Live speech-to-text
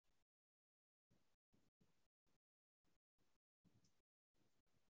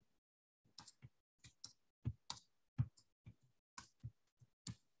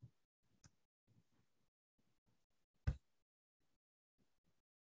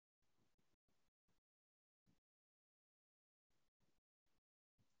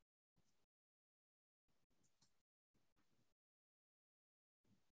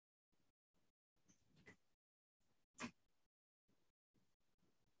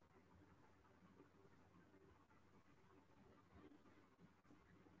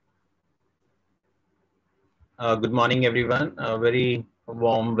Good morning, everyone. A very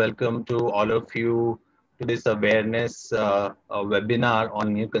warm welcome to all of you to this awareness webinar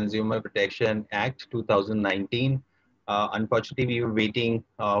on New Consumer Protection Act 2019. Unfortunately, we were waiting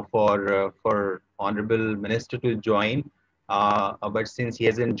for Honorable Minister to join, but since he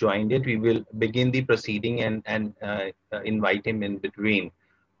hasn't joined it, we will begin the proceeding and invite him in between.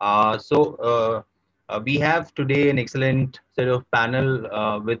 We have today an excellent set of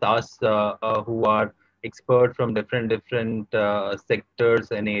panel with us who are expert from different sectors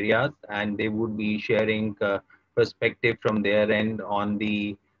and areas, and they would be sharing perspective from their end on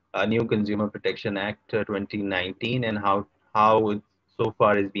the new Consumer Protection Act 2019 and how it so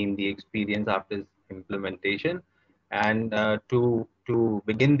far has been the experience after its implementation. And to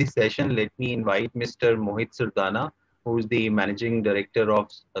begin the session, let me invite Mr. Mohit Sardana, who is the Managing Director of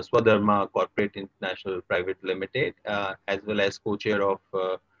Swadharma Corporate International Private Limited, as well as co-chair of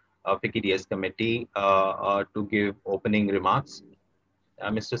FICCI committee to give opening remarks.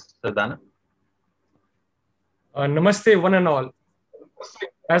 Mr. Sardana. Namaste, one and all.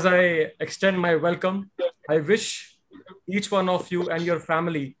 As I extend my welcome, I wish each one of you and your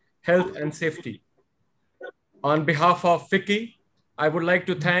family health and safety. On behalf of FICCI, I would like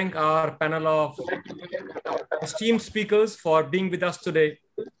to thank our panel of esteemed speakers for being with us today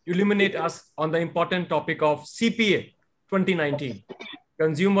to illuminate us on the important topic of CPA 2019,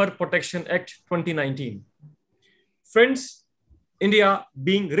 Consumer Protection Act 2019. Friends, India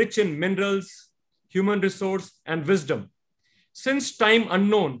being rich in minerals, human resource, and wisdom, since time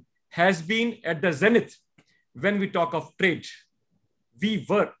unknown has been at the zenith when we talk of trade. We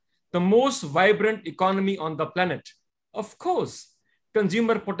were the most vibrant economy on the planet. Of course,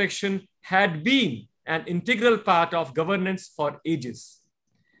 consumer protection had been an integral part of governance for ages.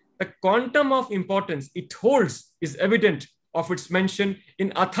 The quantum of importance it holds is evident of its mention in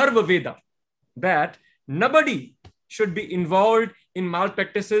Atharva Veda, that nobody should be involved in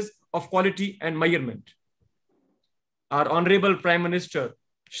malpractices of quality and measurement. Our Honorable Prime Minister,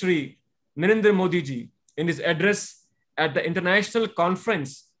 Shri Narendra Modi ji, in his address at the International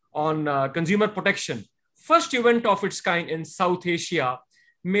Conference on Consumer Protection, first event of its kind in South Asia,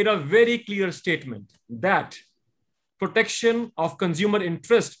 made a very clear statement that protection of consumer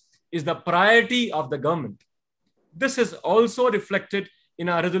interest is the priority of the government. This is also reflected in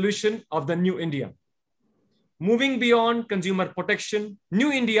our resolution of the New India. Moving beyond consumer protection,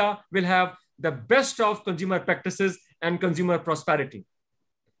 New India will have the best of consumer practices and consumer prosperity.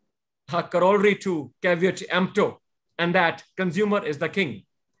 A corollary to caveat emptor, and that consumer is the king.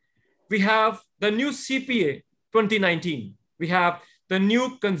 We have the new CPA 2019. We have the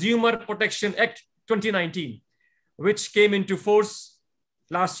new Consumer Protection Act 2019, which came into force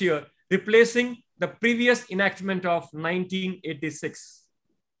last year, replacing the previous enactment of 1986.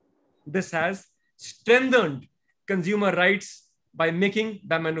 This has strengthened consumer rights by making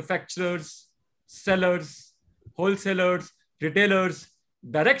the manufacturers, sellers, wholesalers, retailers,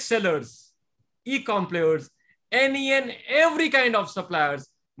 direct sellers, e-com players, any and every kind of suppliers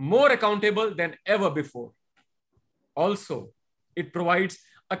more accountable than ever before. Also, it provides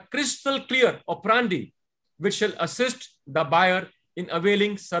a crystal clear operandi which shall assist the buyer in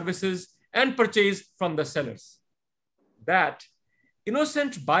availing services and purchase from the sellers. That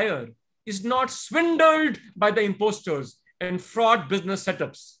innocent buyer is not swindled by the impostors and fraud business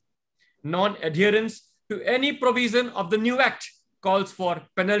setups. Non-adherence to any provision of the new act calls for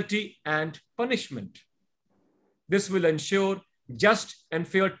penalty and punishment. This will ensure just and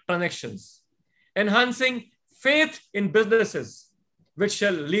fair transactions, enhancing faith in businesses, which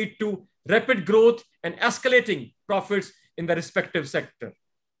shall lead to rapid growth and escalating profits in the respective sector.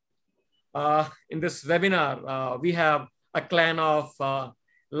 In this webinar, we have a clan of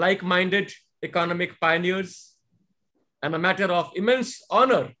like-minded economic pioneers, and a matter of immense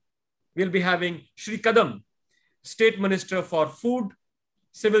honor, we'll be having Shri Kadam, State Minister for Food,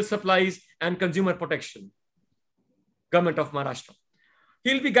 Civil Supplies and Consumer Protection, Government of Maharashtra.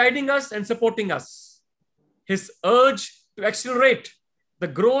 He'll be guiding us and supporting us. His urge to accelerate the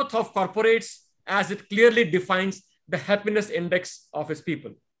growth of corporates as it clearly defines the happiness index of his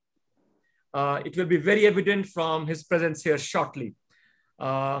people. It will be very evident from his presence here shortly.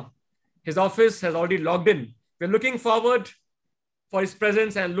 His office has already logged in. We're looking forward for his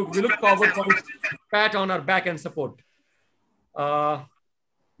presence and we look forward for his pat on our back and support.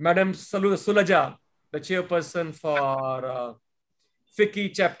 Madam Sulaja, the chairperson for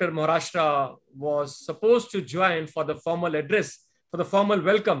FICCI chapter Maharashtra, was supposed to join for the formal address, for the formal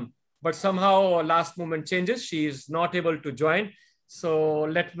welcome, but somehow last moment changes. She is not able to join. So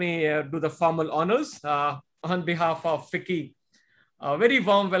let me do the formal honors on behalf of FICCI. A very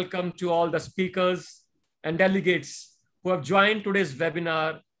warm welcome to all the speakers, and delegates who have joined today's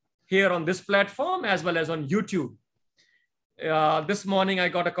webinar here on this platform as well as on YouTube. This morning, I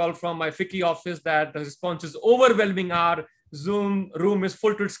got a call from my FICCI office that the response is overwhelming. Our Zoom room is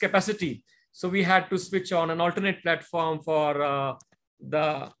full to its capacity. So we had to switch on an alternate platform for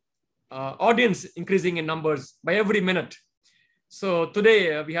the audience increasing in numbers by every minute. So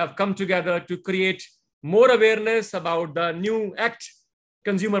today we have come together to create more awareness about the new Act,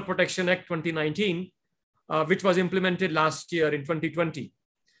 Consumer Protection Act 2019, which was implemented last year in 2020.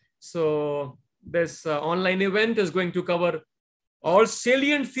 So this online event is going to cover all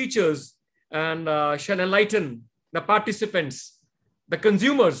salient features and shall enlighten the participants, the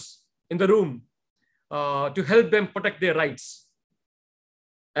consumers in the room, to help them protect their rights.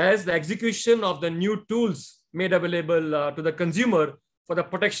 As the execution of the new tools made available to the consumer for the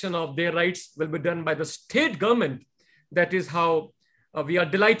protection of their rights will be done by the state government. That is how we are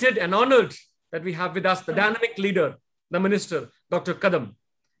delighted and honored that we have with us the dynamic leader, the Minister, Dr. Kadam.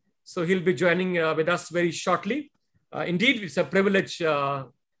 So he'll be joining with us very shortly. Indeed, it's a privilege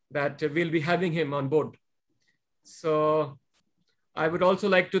that we'll be having him on board. So I would also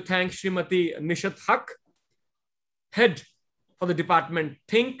like to thank Srimati Nishat Haq, head for the department,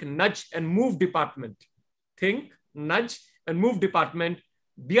 Think, Nudge and Move Department. Think, Nudge and Move Department,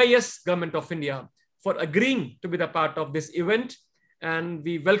 BIS Government of India, for agreeing to be the part of this event. And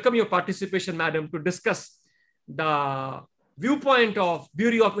we welcome your participation, madam, to discuss the viewpoint of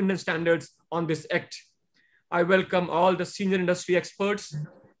Bureau of Indian Standards on this act. I welcome all the senior industry experts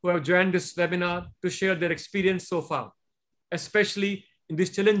who have joined this webinar to share their experience so far, especially in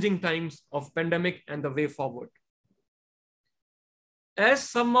these challenging times of pandemic and the way forward. As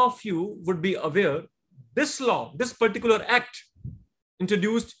some of you would be aware, this law, this particular act,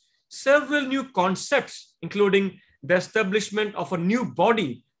 introduced several new concepts, including the establishment of a new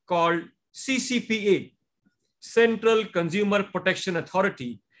body called CCPA, Central Consumer Protection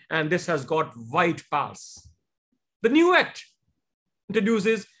Authority, and this has got wide powers. The new act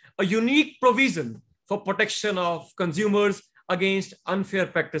introduces a unique provision for protection of consumers against unfair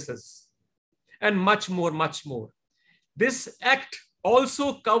practices, and much more, much more. This act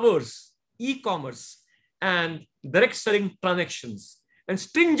also covers e-commerce and direct selling transactions, and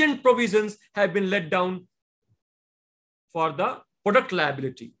stringent provisions have been laid down for the product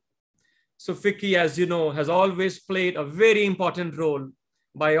liability. So FICCI, as you know, has always played a very important role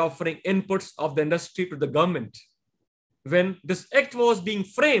by offering inputs of the industry to the government. When this act was being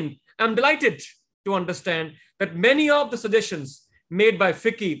framed, I'm delighted to understand that many of the suggestions made by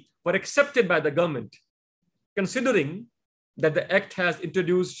FICCI were accepted by the government, considering that the act has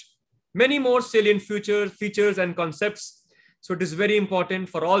introduced many more salient features and concepts. So it is very important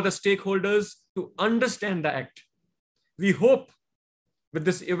for all the stakeholders to understand the act. We hope with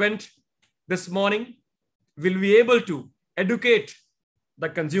this event this morning, we'll be able to educate the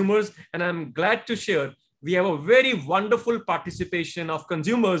consumers, and I'm glad to share we have a very wonderful participation of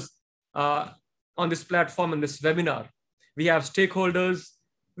consumers on this platform in this webinar. We have stakeholders,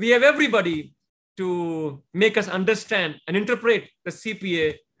 we have everybody to make us understand and interpret the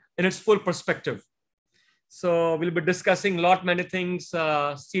CPA in its full perspective. So we'll be discussing many things,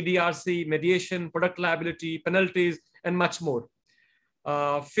 CDRC, mediation, product liability, penalties, and much more.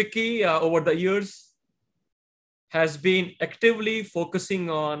 FICCI over the years has been actively focusing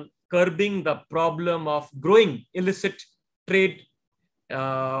on curbing the problem of growing illicit trade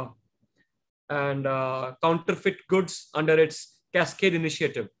and counterfeit goods under its Cascade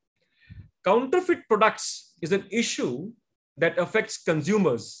initiative. Counterfeit products is an issue that affects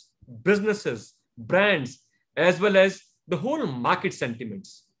consumers, businesses, brands, as well as the whole market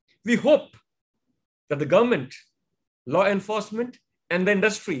sentiments. We hope that the government, law enforcement, and the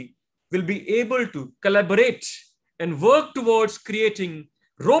industry will be able to collaborate and work towards creating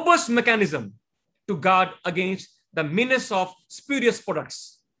robust mechanism to guard against the menace of spurious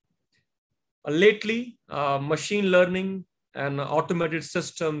products. Lately, machine learning and automated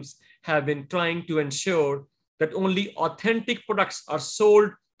systems have been trying to ensure that only authentic products are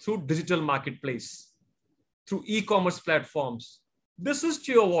sold through digital marketplace, through e-commerce platforms. This is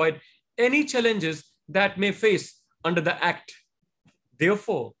to avoid any challenges that may face under the Act.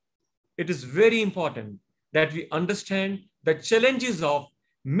 Therefore, it is very important that we understand the challenges of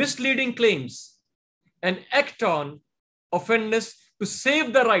misleading claims and act on offenders to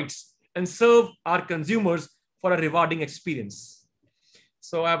save the rights and serve our consumers for a rewarding experience.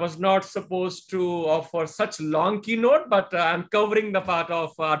 So I was not supposed to offer such long keynote, but I'm covering the part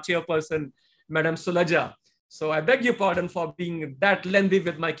of our chairperson, Madam Sulaja. So I beg your pardon for being that lengthy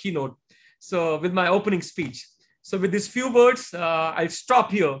with my keynote. So with my opening speech. So with these few words, I'll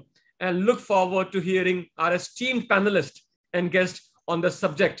stop here and look forward to hearing our esteemed panelists and guests on the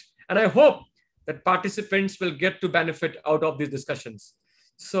subject. And I hope that participants will get to benefit out of these discussions.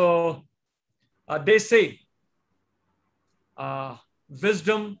 So they say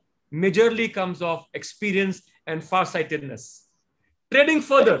wisdom majorly comes of experience and farsightedness. Trading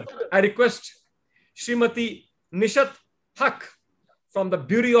further, I request Srimati Nishat Haq from the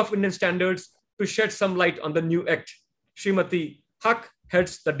Bureau of Indian Standards to shed some light on the new act. Srimati Haq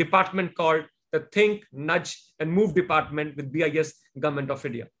heads the department called the Think, Nudge and Move Department with BIS, Government of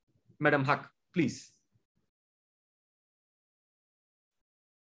India. Madam Haq, please.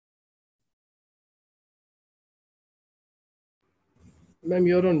 Ma'am,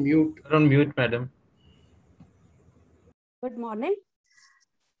 you're on mute. You're on mute, madam. Good morning.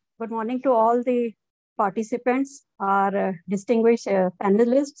 Good morning to all the participants, our distinguished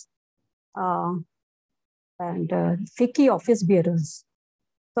panelists, and FICCI office bearers.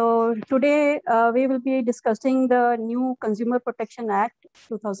 So today we will be discussing the new Consumer Protection Act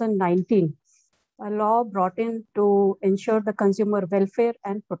 2019, a law brought in to ensure the consumer welfare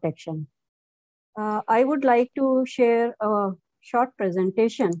and protection. I would like to share a short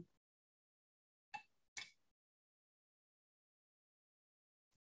presentation.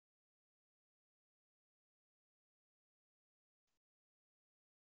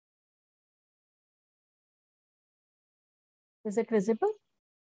 Is it visible?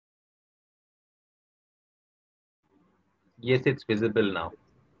 Yes, it's visible now.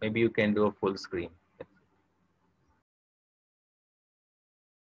 Maybe you can do a full screen.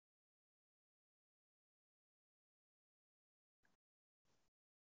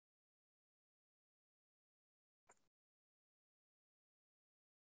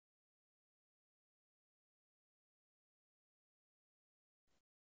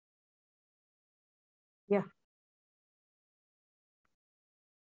 Yeah.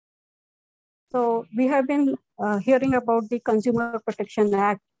 So we have been hearing about the Consumer Protection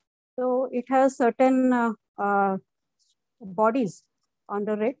Act. So it has certain bodies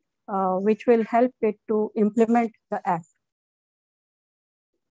under it, which will help it to implement the act.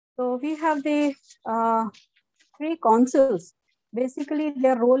 So we have the three councils. Basically,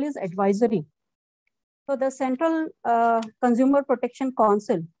 their role is advisory. So the Central Consumer Protection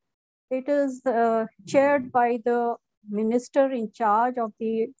Council, it is chaired by the minister in charge of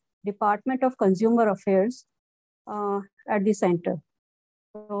the Department of Consumer Affairs at the center.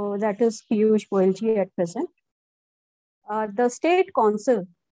 So that is Piyush Goyalji at present. The State Council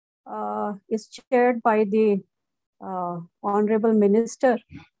is chaired by the Honorable Minister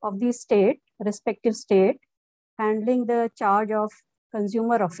of the state, respective state, handling the charge of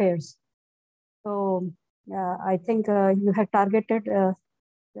consumer affairs. So I think you have targeted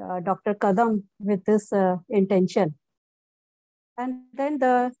Dr. Kadam with this intention. And then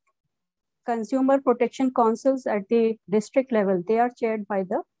the Consumer Protection Councils at the district level, they are chaired by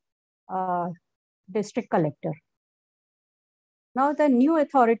the district collector. Now the new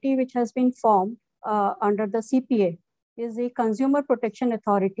authority which has been formed under the CPA is the Consumer Protection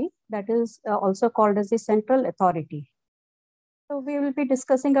Authority, that is also called as the Central Authority. So we will be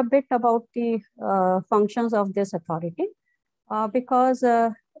discussing a bit about the functions of this authority because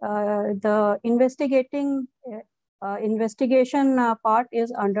the investigation part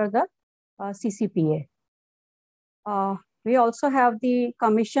is under the CCPA. We also have the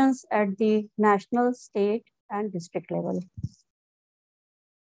commissions at the national, state, and district level.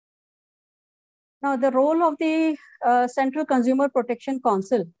 Now, the role of the Central Consumer Protection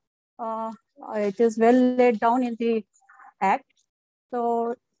Council, it is well laid down in the Act.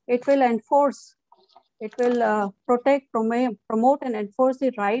 So it will enforce, it will protect, promote, and enforce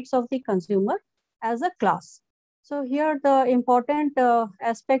the rights of the consumer as a class. So here the important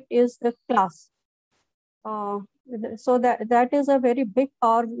aspect is the class. So that is a very big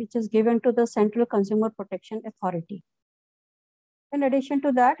power which is given to the Central Consumer Protection Authority. In addition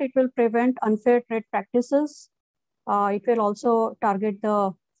to that, it will prevent unfair trade practices. It will also target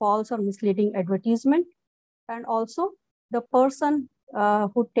the false or misleading advertisement, and also the person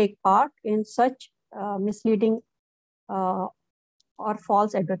who take part in such misleading or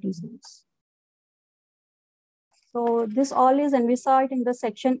false advertisements. So this all is envisaged in the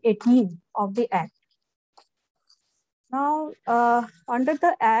section 18 of the Act. Now, under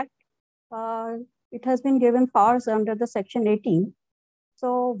the Act, it has been given powers under the section 18.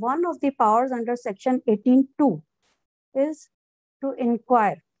 So one of the powers under section 18(2) is to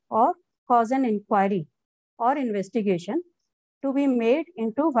inquire or cause an inquiry or investigation to be made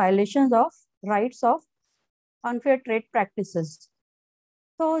into violations of rights of unfair trade practices.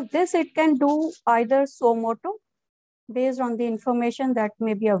 So this it can do either suo motu, based on the information that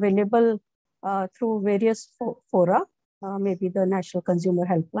may be available through various fora, maybe the National Consumer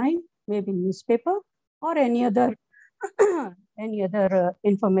Helpline, maybe newspaper, or any other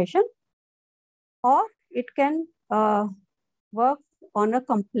information, or it can work on a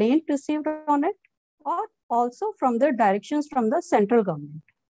complaint received on it, or also from the directions from the central government.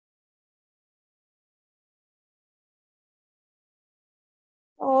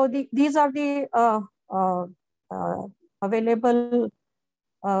 So these are the available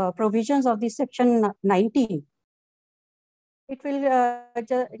provisions of the section 19. It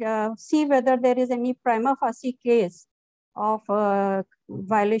will see whether there is any prima facie case of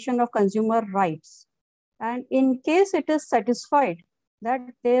violation of consumer rights. And in case it is satisfied that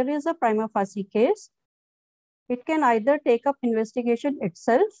there is a prima facie case, it can either take up investigation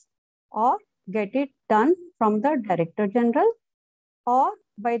itself or get it done from the Director General or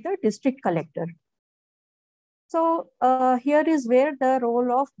by the district collector. So here is where the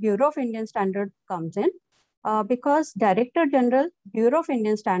role of Bureau of Indian Standards comes in, because Director General, Bureau of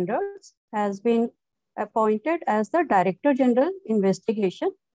Indian Standards has been appointed as the Director General Investigation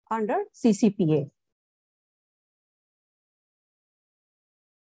under CCPA.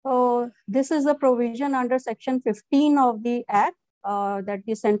 So this is the provision under section 15 of the Act, that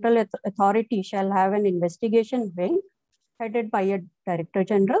the central authority shall have an investigation wing headed by a Director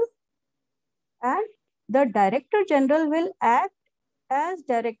General, and the Director General will act as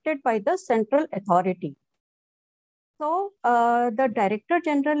directed by the central authority. So the Director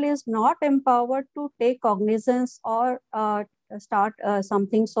General is not empowered to take cognizance or start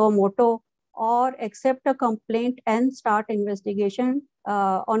something so moto, or accept a complaint and start investigation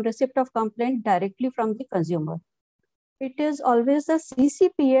on receipt of complaint directly from the consumer. It is always the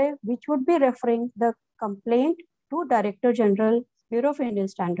CCPA which would be referring the complaint to Director General, Bureau of Indian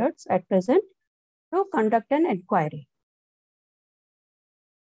Standards at present to conduct an inquiry.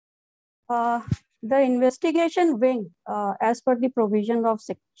 The investigation wing, as per the provision of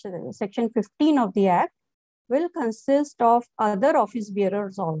section 15 of the Act, will consist of other office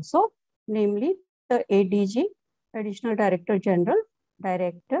bearers also, namely the ADG, Additional Director General,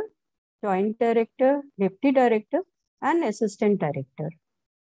 Director, Joint Director, Deputy Director, and Assistant Director.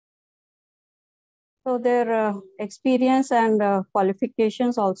 So their experience and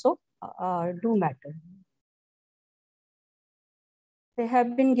qualifications also do matter. They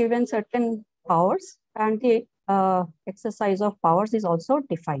have been given certain powers, and the exercise of powers is also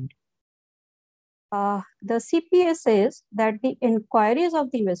defined. The CPA says that the inquiries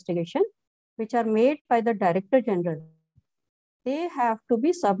of the investigation, which are made by the Director General, they have to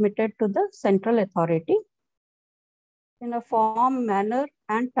be submitted to the central authority in a form, manner,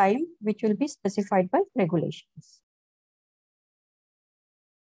 and time which will be specified by regulations.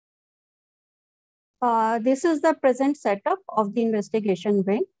 This is the present setup of the investigation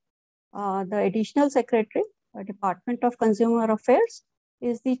wing. The Additional Secretary, Department of Consumer Affairs,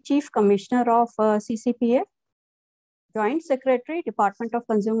 is the Chief Commissioner of CCPA. Joint Secretary, Department of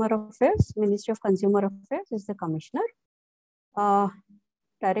Consumer Affairs, Ministry of Consumer Affairs, is the Commissioner.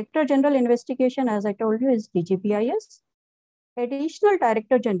 Director General Investigation, as I told you, is DGBIS. Additional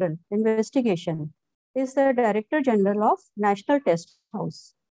Director General Investigation is the Director General of National Test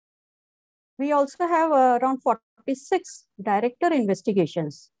House. We also have around 46 Director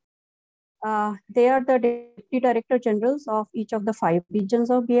Investigations. They are the Deputy Director Generals of each of the 5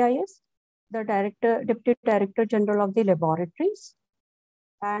 regions of BIS, the Deputy Director General of the laboratories,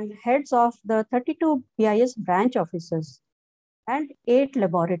 and heads of the 32 BIS branch offices and 8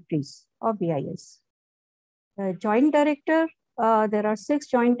 laboratories of BIS. The Joint Director, there are 6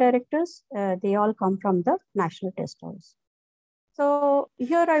 Joint Directors. They all come from the National Test House. So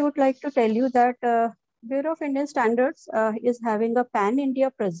here I would like to tell you that Bureau of Indian Standards is having a pan-India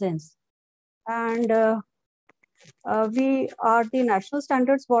presence. And we are the national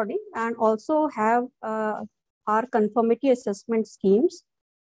standards body and also have our conformity assessment schemes.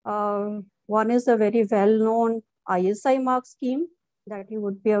 One is a very well-known ISI mark scheme that you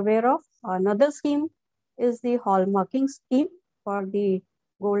would be aware of. Another scheme is the hallmarking scheme for the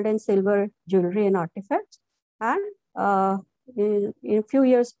gold and silver jewelry and artifacts. And in a few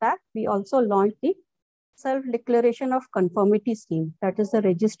years back, we also launched the self-declaration of conformity scheme. That is the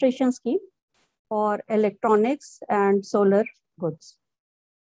registration scheme for electronics and solar goods.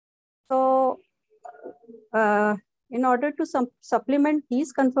 So in order to supplement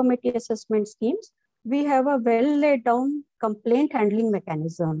these conformity assessment schemes, we have a well laid down complaint handling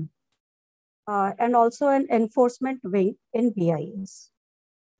mechanism and also an enforcement wing in BIS.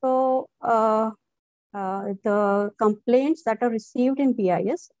 So the complaints that are received in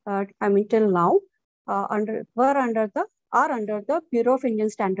BIS, till now, are under the Bureau of Indian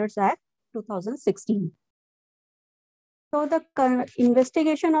Standards Act 2016. So the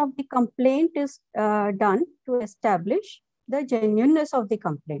investigation of the complaint is done to establish the genuineness of the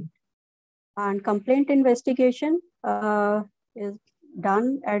complaint. And complaint investigation is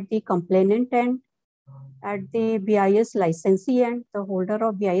done at the complainant end, at the BIS licensee end, the holder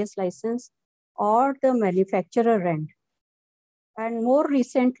of BIS license, or the manufacturer end. And more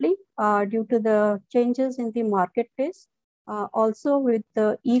recently, due to the changes in the marketplace, also with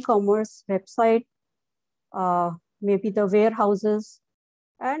the e-commerce website, maybe the warehouses,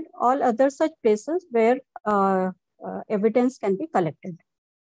 and all other such places where evidence can be collected.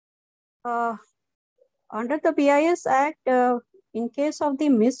 Under the BIS Act, in case of the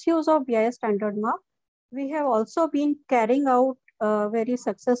misuse of BIS standard mark, we have also been carrying out very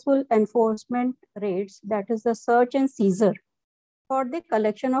successful enforcement raids, that is the search and seizure for the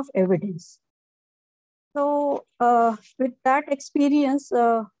collection of evidence. So with that experience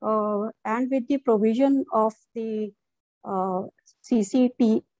and with the provision of the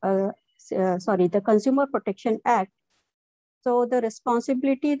the Consumer Protection Act, so the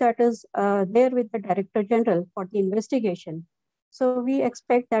responsibility that is there with the Director General for the investigation. So we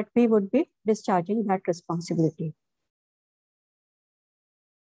expect that we would be discharging that responsibility.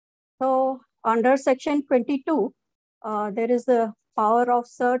 So under Section 22, there is the power of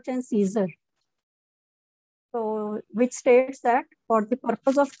search and seizure. So which states that for the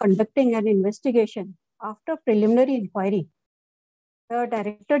purpose of conducting an investigation after preliminary inquiry, the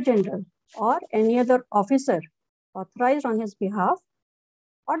Director General or any other officer authorized on his behalf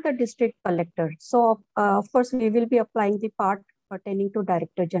or the district collector. So of course, we will be applying the part pertaining to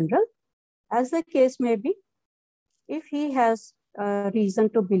Director General, as the case may be, if he has reason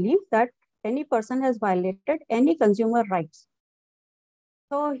to believe that any person has violated any consumer rights.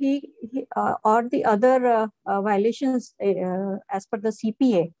 So he or the other violations as per the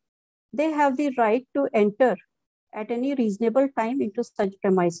CPA, they have the right to enter at any reasonable time into such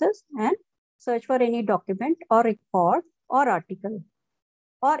premises and search for any document or record or article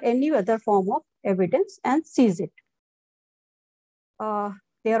or any other form of evidence and seize it.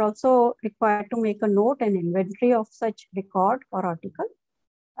 They are also required to make a note and inventory of such record or article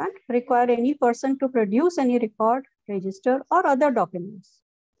and require any person to produce any record, register, or other documents.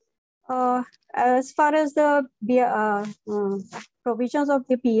 As far as the provisions of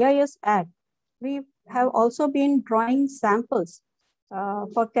the BIS Act, we have also been drawing samples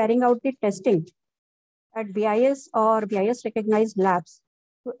for carrying out the testing at BIS or BIS recognized labs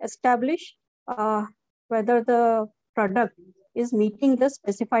to establish whether the product is meeting the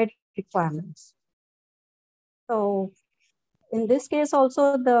specified requirements. So in this case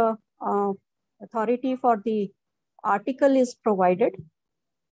also the authority for the article is provided.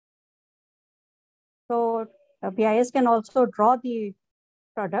 So BIS can also draw the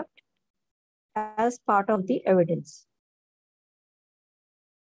product as part of the evidence.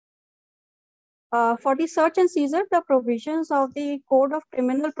 For the search and seizure, the provisions of the Code of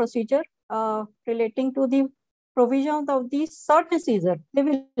Criminal Procedure relating to the provisions of the search and seizure, they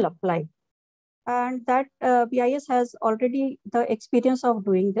will apply. And that BIS has already the experience of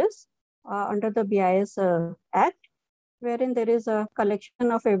doing this under the BIS Act, wherein there is a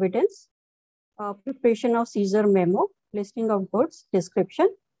collection of evidence, preparation of seizure memo, listing of goods, description,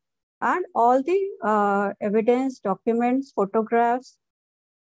 and all the evidence, documents, photographs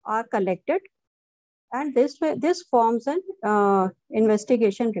are collected. And this forms an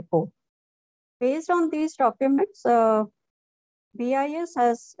investigation report. Based on these documents, BIS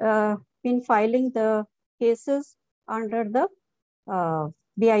has been filing the cases under the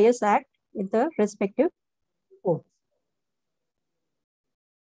BIS Act with the respective courts.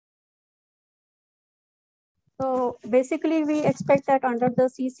 So basically, we expect that under the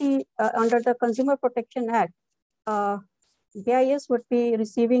under the Consumer Protection Act, BIS would be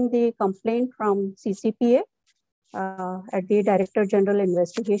receiving the complaint from CCPA at the Director General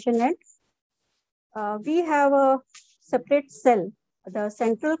Investigation end. We have a separate cell, the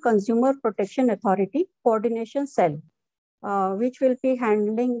Central Consumer Protection Authority Coordination Cell, which will be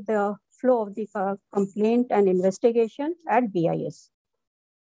handling the flow of the complaint and investigation at BIS.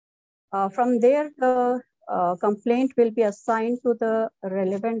 From there, the complaint will be assigned to the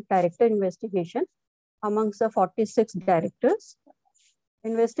relevant director investigation amongst the 46 directors.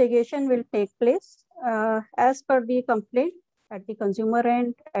 Investigation will take place as per the complaint at the consumer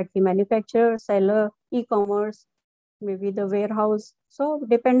end, at the manufacturer, seller, e-commerce, maybe the warehouse. So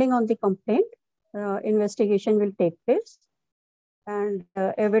depending on the complaint, investigation will take place and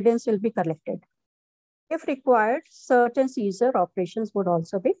evidence will be collected. If required, search and seizure operations would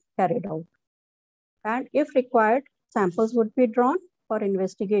also be carried out. And if required, samples would be drawn for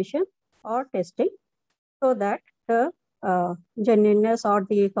investigation or testing so that the genuineness or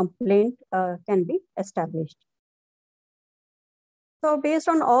the complaint can be established. So based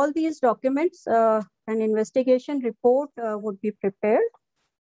on all these documents, an investigation report would be prepared,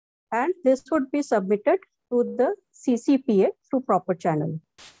 and this would be submitted to the CCPA through proper channel.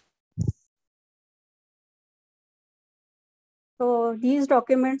 So these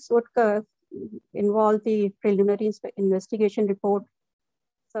documents would involve the preliminary investigation report,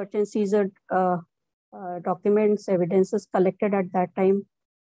 search and seizure documents, evidences collected at that time,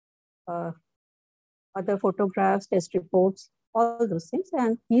 other photographs, test reports, all those things,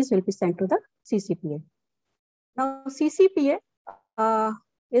 and these will be sent to the CCPA. Now, CCPA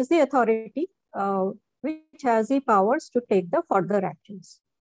is the authority which has the powers to take the further actions.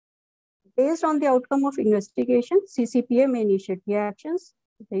 Based on the outcome of investigation, CCPA may initiate the actions.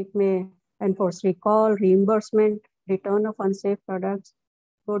 It may enforce recall, reimbursement, return of unsafe products,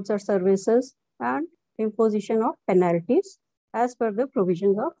 goods or services, and imposition of penalties as per the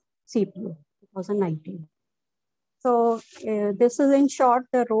provisions of CPA 2019. So this is in short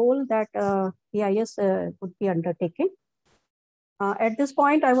the role that PIS would be undertaking. At this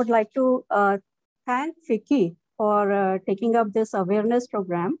point, I would like to thank FICCI for taking up this awareness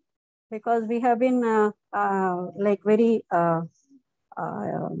program, because we have been very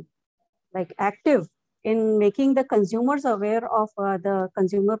active in making the consumers aware of the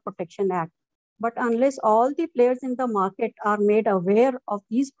Consumer Protection Act. But unless all the players in the market are made aware of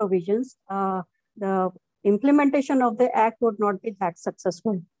these provisions, the implementation of the act would not be that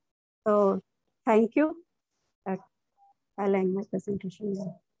successful. So thank you. I'll end my presentation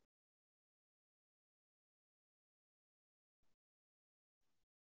now.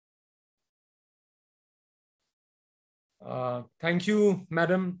 Thank you,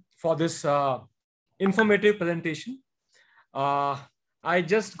 Madam, for this informative presentation. I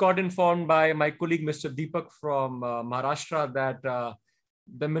just got informed by my colleague, Mr. Deepak from Maharashtra, that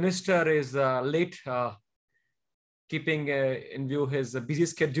the minister is late, keeping in view his busy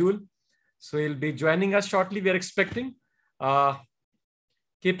schedule. So he'll be joining us shortly, we are expecting.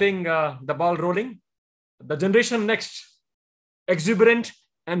 Keeping the ball rolling, the generation next, exuberant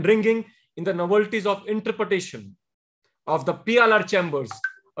and ringing in the novelties of interpretation of the PLR Chambers,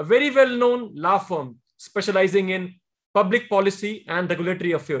 a very well-known law firm specializing in public policy and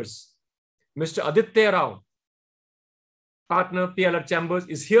regulatory affairs. Mr. Aditya Rao, partner PLR Chambers,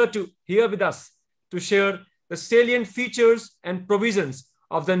 is here with us to share the salient features and provisions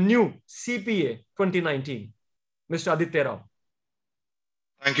of the new CPA 2019. Mr. Aditya Rao.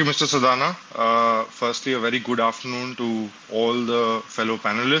 Thank you, Mr. Sadhana. Firstly, a very good afternoon to all the fellow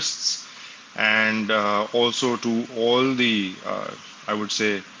panelists, and also to all the, I would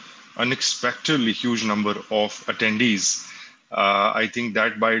say, unexpectedly huge number of attendees. I think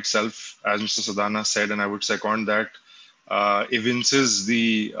that by itself, as Mr. Sadhana said, and I would second that, evinces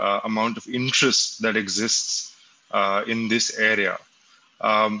the amount of interest that exists in this area.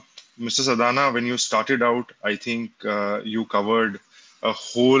 Mr. Sadhana, when you started out, I think you covered a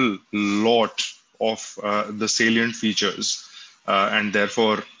whole lot of the salient features and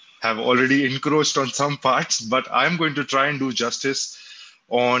therefore have already encroached on some parts, but I'm going to try and do justice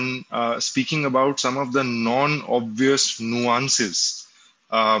on speaking about some of the non-obvious nuances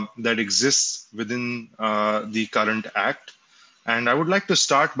that exist within the current act. And I would like to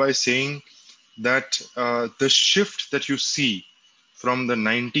start by saying that the shift that you see from the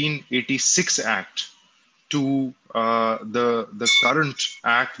 1986 Act to the current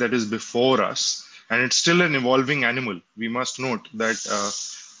act that is before us, and it's still an evolving animal. We must note that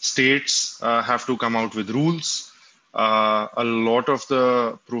states have to come out with rules. A lot of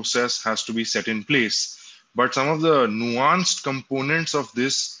the process has to be set in place. But some of the nuanced components of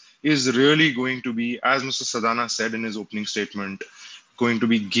this is really going to be, as Mr. Sadhana said in his opening statement, going to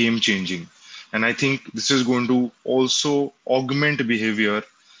be game changing. And I think this is going to also augment behavior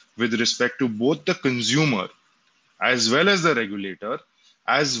with respect to both the consumer as well as the regulator,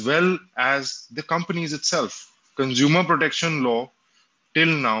 as well as the companies itself. Consumer protection law, till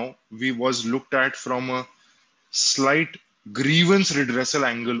now, was looked at from a slight grievance redressal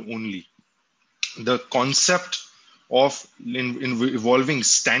angle only. The concept of evolving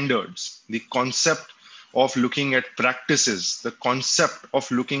standards, the concept of looking at practices, the concept of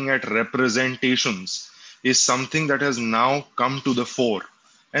looking at representations is something that has now come to the fore.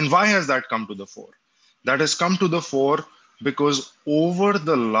 And why has that come to the fore? That has come to the fore because over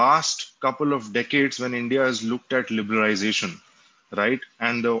the last couple of decades, when India has looked at liberalization, right?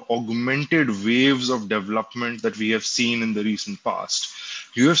 And the augmented waves of development that we have seen in the recent past,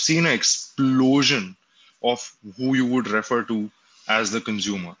 you have seen an explosion of who you would refer to as the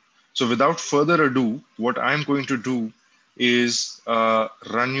consumer. So without further ado, what I'm going to do is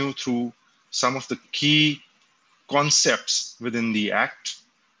run you through some of the key concepts within the Act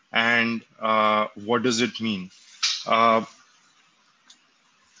and what does it mean. Uh,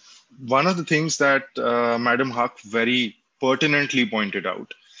 One of the things that Madam Huck very pertinently pointed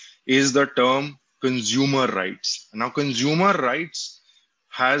out is the term consumer rights. Now, consumer rights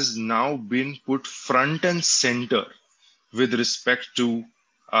has now been put front and center with respect to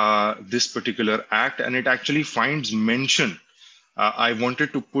this particular act, and it actually finds mention. I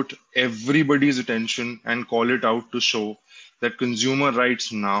wanted to put everybody's attention and call it out to show that consumer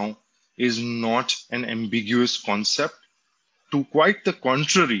rights now is not an ambiguous concept. To quite the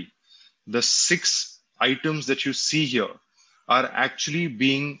contrary, the 6 items that you see here are actually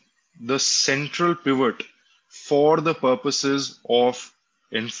being the central pivot for the purposes of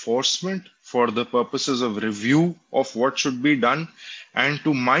enforcement, for the purposes of review of what should be done, and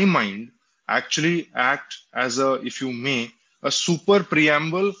to my mind, actually act as a, if you may, a super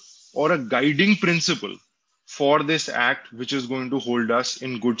preamble or a guiding principle for this act, which is going to hold us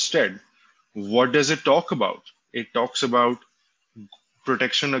in good stead. What does it talk about? It talks about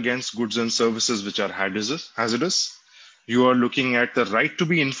protection against goods and services which are hazardous. You are looking at the right to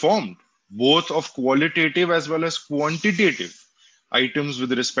be informed, both of qualitative as well as quantitative items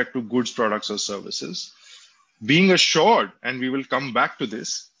with respect to goods, products, or services. Being assured, and we will come back to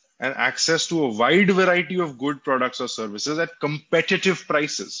this, and access to a wide variety of good products or services at competitive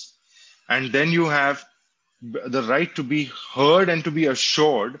prices. And then you have the right to be heard and to be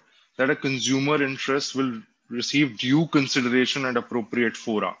assured that a consumer interest will receive due consideration and appropriate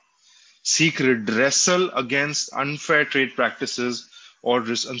fora. Seek redressal against unfair trade practices or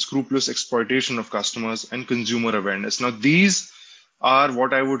unscrupulous exploitation of customers, and consumer awareness. Now, these are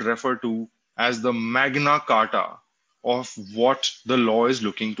what I would refer to as the Magna Carta of what the law is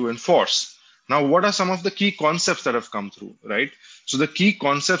looking to enforce. Now, what are some of the key concepts that have come through, right? So the key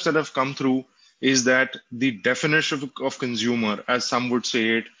concepts that have come through is that the definition of consumer, as some would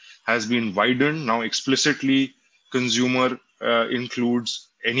say it, has been widened. Now, explicitly, consumer includes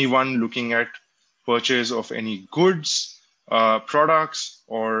anyone looking at purchase of any goods, products,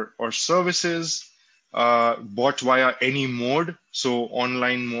 or services bought via any mode, so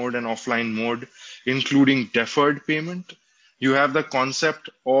online mode and offline mode, including deferred payment. You have the concept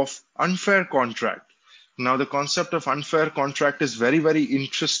of unfair contract. Now, the concept of unfair contract is very, very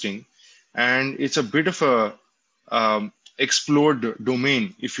interesting, and it's a bit of a explored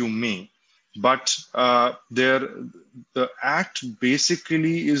domain, if you may. But the Act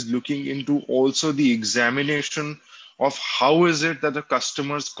basically is looking into also the examination of how is it that the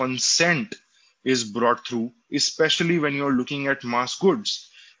customer's consent is brought through, especially when you're looking at mass goods.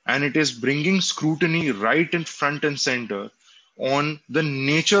 And it is bringing scrutiny right in front and center on the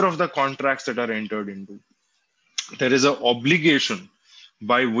nature of the contracts that are entered into. There is an obligation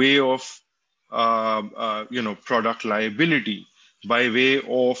by way of product liability, by way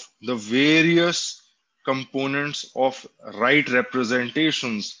of the various components of right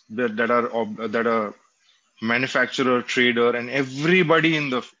representations that are manufacturer, trader, and everybody in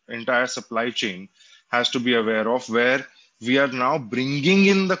the entire supply chain has to be aware of, where we are now bringing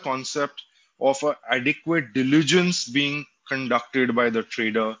in the concept of an adequate diligence being conducted by the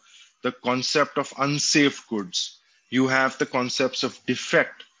trader, the concept of unsafe goods. You have the concepts of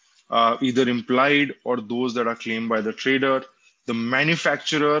defect, either implied or those that are claimed by the trader. The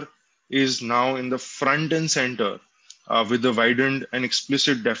manufacturer is now in the front and center with the widened and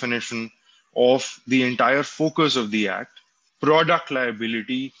explicit definition of the entire focus of the Act. Product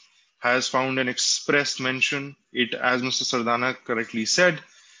liability has found an express mention. It, as Mr. Sardana correctly said,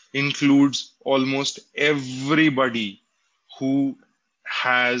 includes almost everybody who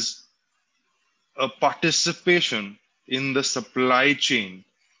has a participation in the supply chain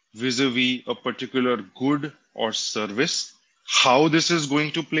vis-a-vis a particular good or service. How this is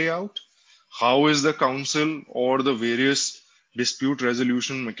going to play out, how is the council or the various dispute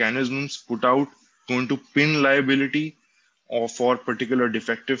resolution mechanisms put out going to pin liability or for particular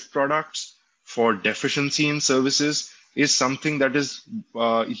defective products, for deficiency in services, is something that is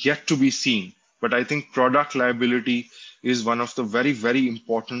yet to be seen. But I think product liability is one of the very, very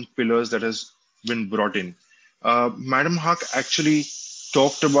important pillars that has been brought in. Madam Huck actually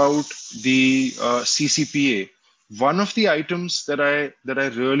talked about the CCPA. One of the items that I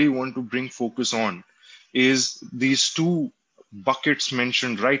really want to bring focus on is these two buckets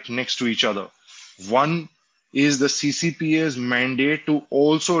mentioned right next to each other. One is the CCPA's mandate to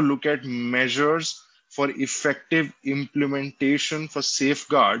also look at measures for effective implementation for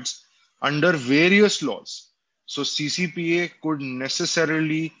safeguards under various laws. So CCPA could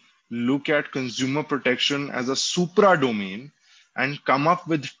necessarily look at consumer protection as a supra domain and come up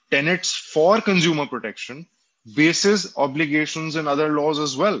with tenets for consumer protection basis obligations in other laws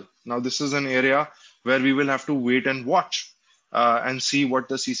as well. Now, this is an area where we will have to wait and watch and see what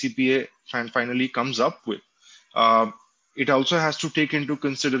the CCPA finally comes up with. It also has to take into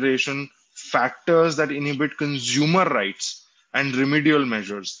consideration factors that inhibit consumer rights and remedial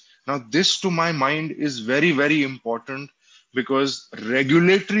measures. Now, this to my mind is very, very important because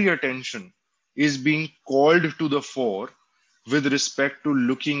regulatory attention is being called to the fore with respect to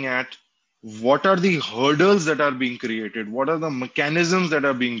looking at what are the hurdles that are being created, what are the mechanisms that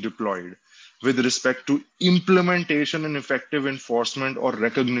are being deployed with respect to implementation and effective enforcement or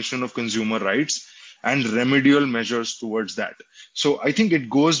recognition of consumer rights and remedial measures towards that. So I think it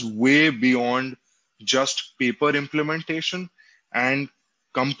goes way beyond just paper implementation, and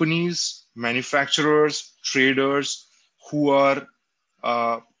companies, manufacturers, traders who are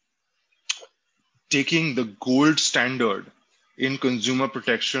taking the gold standard in consumer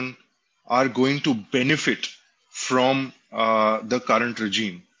protection are going to benefit from the current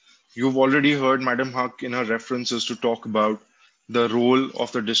regime. You've already heard Madam Huck in her references to talk about the role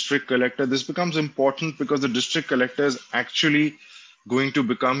of the district collector. This becomes important because the district collector is actually going to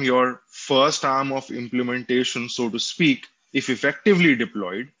become your first arm of implementation, so to speak, if effectively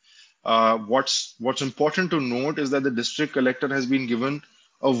deployed. What's important to note is that the district collector has been given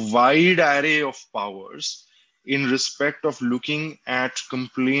a wide array of powers in respect of looking at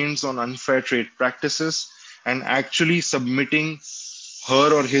complaints on unfair trade practices and actually submitting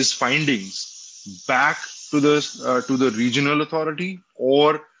her or his findings back to the regional authority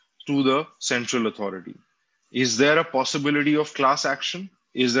or to the central authority. Is there a possibility of class action?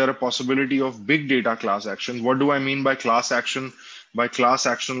 Is there a possibility of big data class action? What do I mean by class action? By class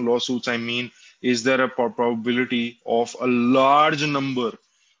action lawsuits, I mean, is there a probability of a large number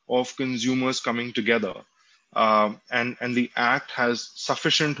of consumers coming together? And the Act has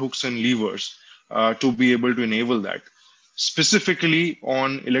sufficient hooks and levers to be able to enable that. Specifically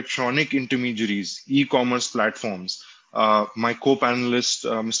on electronic intermediaries, e-commerce platforms, my co-panelist,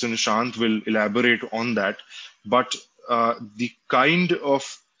 Mr. Nishant, will elaborate on that. But the kind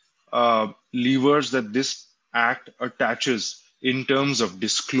of levers that this Act attaches in terms of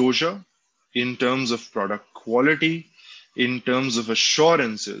disclosure, in terms of product quality, in terms of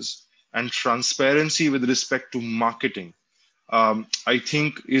assurances and transparency with respect to marketing, I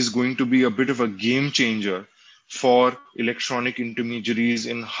think is going to be a bit of a game changer for electronic intermediaries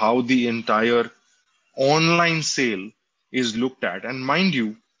in how the entire online sale is looked at. And mind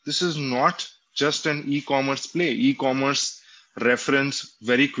you, this is not just an e-commerce play. E-commerce reference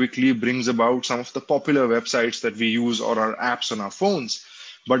very quickly brings about some of the popular websites that we use or our apps on our phones.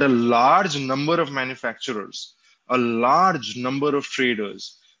 But a large number of manufacturers, a large number of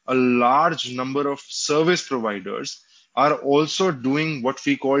traders, a large number of service providers are also doing what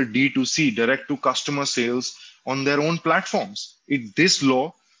we call D2C, direct to customer sales, on their own platforms. This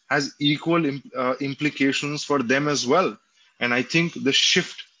law has equal implications for them as well. And I think the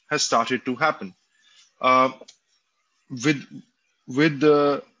shift has started to happen. With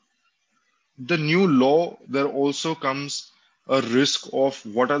the new law, there also comes a risk of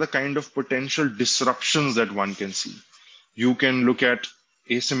what are the kind of potential disruptions that one can see. You can look at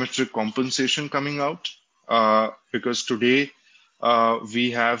asymmetric compensation coming out because today we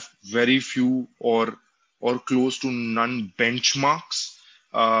have very few or close to none benchmarks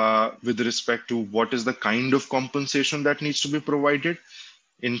with respect to what is the kind of compensation that needs to be provided.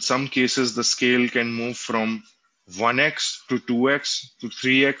 In some cases, the scale can move from 1x to 2x to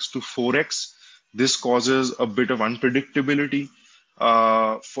 3x to 4x. This causes a bit of unpredictability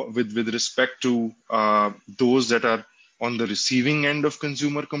with respect to those that are on the receiving end of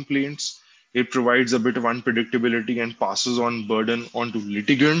consumer complaints. It provides a bit of unpredictability and passes on burden onto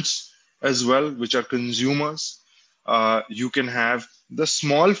litigants as well, which are consumers. You can have the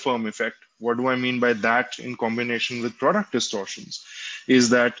small firm effect. What do I mean by that in combination with product distortions? Is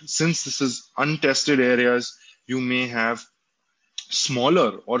that since this is untested areas, you may have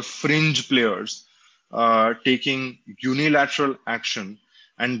smaller or fringe players taking unilateral action,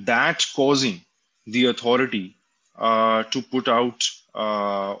 and that causing the authority to put out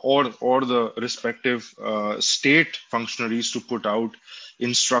or the respective state functionaries to put out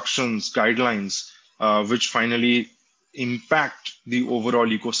instructions, guidelines, which finally impact the overall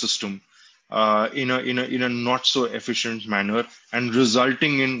ecosystem in a not so efficient manner, and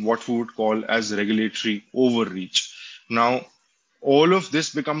resulting in what we would call as regulatory overreach. Now, all of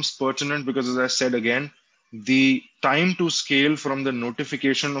this becomes pertinent because, as I said again, the time to scale from the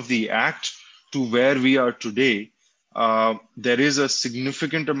notification of the act to where we are today, there is a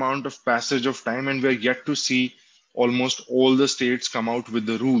significant amount of passage of time, and we're yet to see almost all the states come out with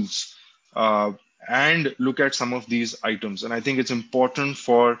the rules and look at some of these items. And I think it's important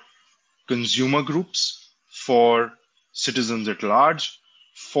for consumer groups, for citizens at large,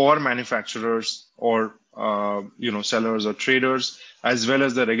 for manufacturers or sellers or traders, as well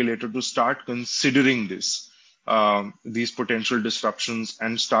as the regulator, to start considering these potential disruptions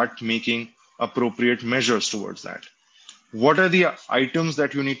and start making appropriate measures towards that. What are the items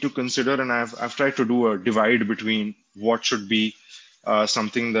that you need to consider? And I've tried to do a divide between what should be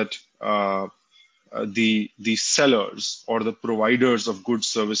something that the sellers or the providers of goods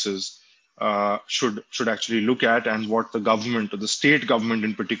services should actually look at, and what the government, or the state government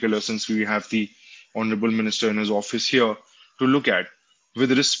in particular, since we have the Honorable Minister in his office here, to look at.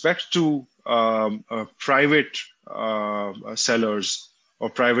 With respect to private sellers or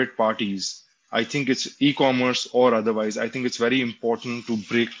private parties, I think it's e-commerce or otherwise, I think it's very important to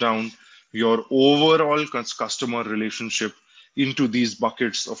break down your overall customer relationship into these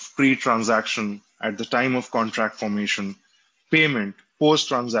buckets of pre-transaction, at the time of contract formation, payment,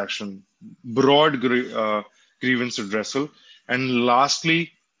 post-transaction, broad grievance redressal, and lastly,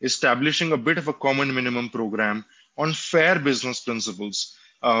 establishing a bit of a common minimum program on fair business principles,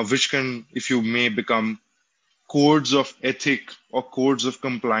 which can, if you may, become codes of ethic or codes of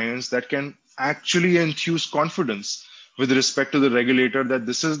compliance that can actually enthuse confidence with respect to the regulator that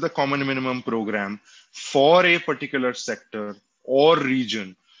this is the common minimum program for a particular sector or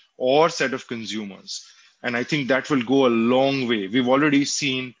region or set of consumers. And I think that will go a long way. We've already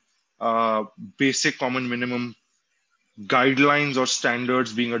seen basic common minimum guidelines or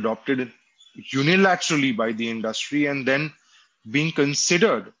standards being adopted unilaterally by the industry and then being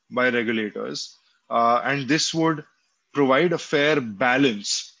considered by regulators. And this would provide a fair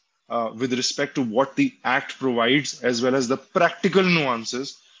balance with respect to what the Act provides, as well as the practical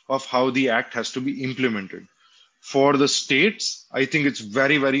nuances of how the Act has to be implemented. For the states, I think it's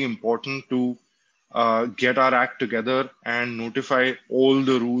very, very important to get our act together and notify all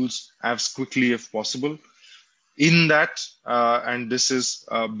the rules as quickly as possible. In that, and this is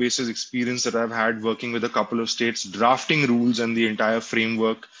basis experience that I've had working with a couple of states, drafting rules and the entire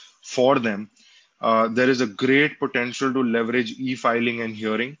framework for them, there is a great potential to leverage e-filing and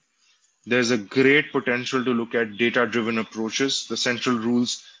hearing. There's a great potential to look at data-driven approaches. The central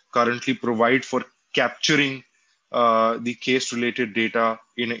rules currently provide for capturing the case-related data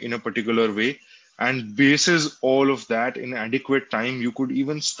in a particular way. And basis all of that in adequate time, you could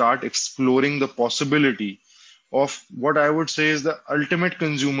even start exploring the possibility of what I would say is the ultimate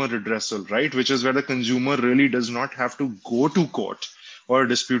consumer redressal, right? Which is where the consumer really does not have to go to court or a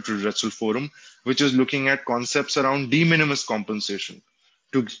dispute redressal forum, which is looking at concepts around de minimis compensation.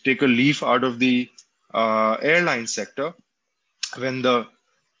 To take a leaf out of the airline sector, when the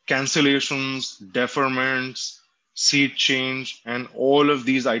cancellations, deferments, seat change, and all of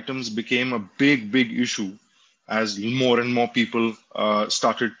these items became a big, big issue as more and more people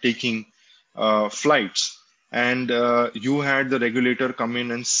started taking flights. And you had the regulator come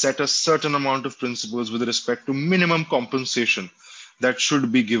in and set a certain amount of principles with respect to minimum compensation that should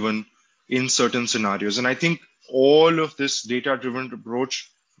be given in certain scenarios. And I think all of this data-driven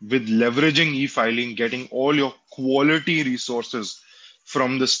approach with leveraging e-filing, getting all your quality resources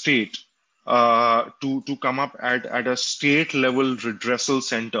from the state to come up at a state level redressal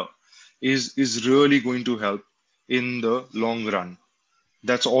center is really going to help in the long run.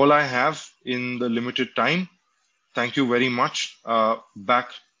 That's all I have in the limited time. Thank you very much.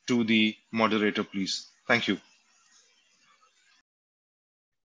 Back to the moderator, please. Thank you.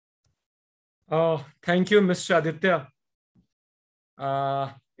 Thank you, Mr. Aditya.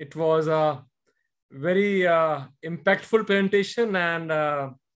 It was a very impactful presentation, and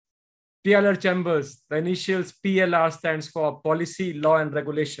PLR Chambers, the initials PLR stands for Policy, Law and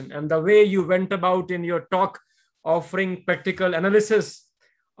Regulation. And the way you went about in your talk, offering practical analysis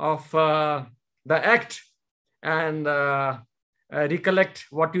of the Act and recollect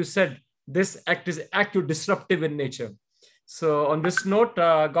what you said, this Act is active disruptive in nature. So on this note,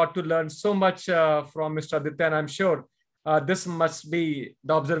 got to learn so much from Mr. Aditya, and I'm sure this must be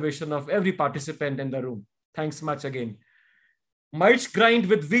the observation of every participant in the room. Thanks much again. Mites grind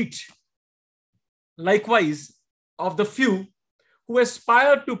with wheat. Likewise, of the few who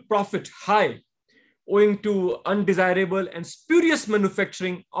aspire to profit high owing to undesirable and spurious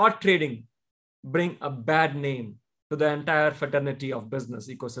manufacturing or trading, bring a bad name to the entire fraternity of business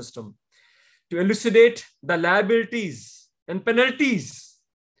ecosystem. To elucidate the liabilities and penalties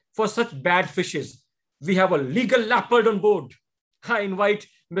for such bad fishes, we have a legal leopard on board. I invite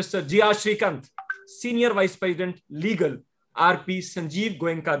Mr. G.R. Shrikant, Senior Vice President, Legal, RP Sanjeev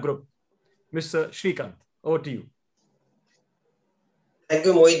Goenka Group. Mr. Shrikant, over to you. Thank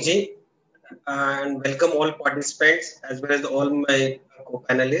you, Mohit ji, and welcome all participants as well as all my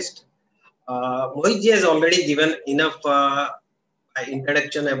co-panelists. Mohit ji has already given enough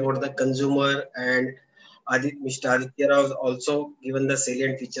introduction about the consumer, and Mr. Aditya Rao has also given the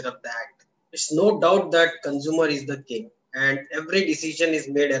salient feature of the act. It's no doubt that consumer is the king, and every decision is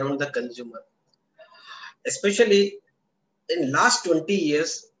made around the consumer. Especially in last 20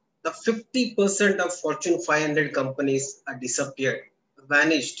 years, the 50% of Fortune 500 companies are disappeared,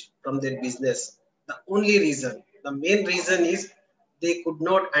 vanished from their business. The main reason is they could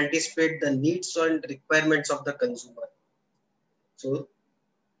not anticipate the needs and requirements of the consumer. So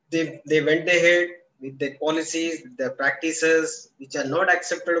they went ahead with their policies, with their practices, which are not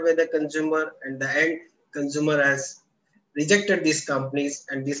accepted by the consumer, and the end consumer has rejected these companies,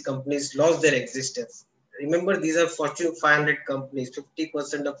 and these companies lost their existence. Remember, these are Fortune 500 companies,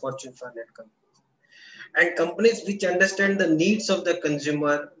 50% of Fortune 500 companies. And companies which understand the needs of the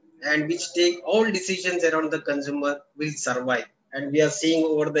consumer and which take all decisions around the consumer will survive. And we are seeing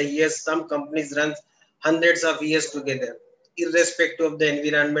over the years, some companies run hundreds of years together, irrespective of the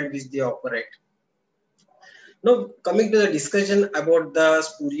environment which they operate. Now, coming to the discussion about the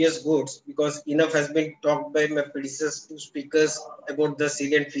spurious goods, because enough has been talked by my predecessors, two speakers, about the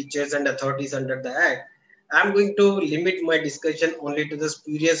salient features and authorities under the Act, I'm going to limit my discussion only to the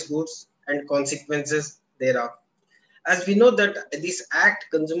spurious goods and consequences thereof. As we know that this Act,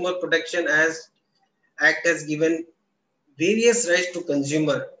 Consumer Protection Act has given various rights to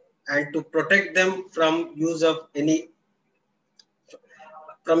consumer and to protect them from use of any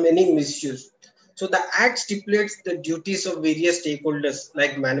misuse. So the Act stipulates the duties of various stakeholders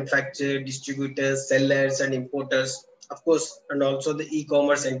like manufacturers, distributors, sellers, and importers, of course, and also the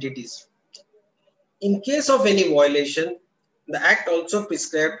e-commerce entities. In case of any violation, the Act also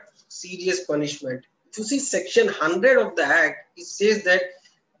prescribes serious punishment. If you see Section 100 of the Act, it says that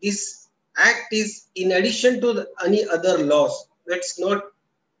this Act is in addition to any other laws. It's not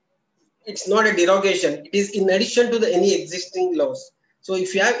a derogation. It is in addition to any existing laws. So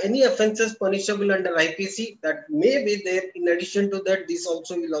if you have any offences punishable under IPC, that may be there. In addition to that, this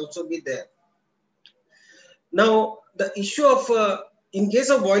also will also be there. Now, the issue of in case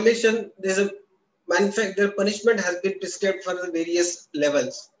of violation, there's a manufacturer punishment has been prescribed for the various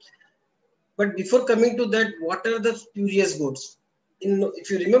levels. But before coming to that, what are the spurious goods? If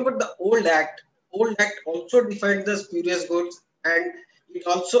you remember the old Act also defined the spurious goods, and it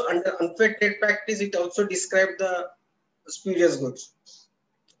also under unfair trade practice, it also described the spurious goods.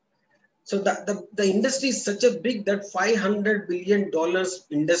 So the industry is such a big that $500 billion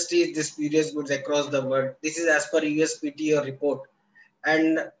industry is the spurious goods across the world. This is as per USPTO report.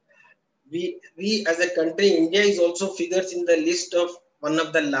 And we as a country, India is also figures in the list of one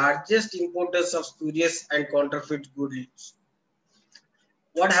of the largest importers of spurious and counterfeit goods.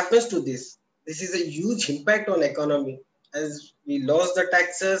 What happens to this? This is a huge impact on economy, as we lost the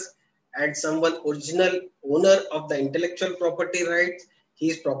taxes, and someone original owner of the intellectual property rights,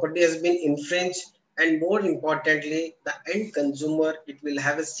 his property has been infringed, and more importantly, the end consumer, it will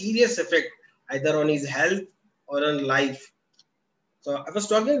have a serious effect either on his health or on life. So I was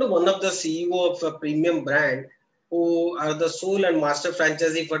talking to one of the CEO of a premium brand who are the sole and master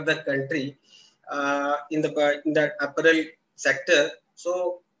franchisee for the country in the apparel sector.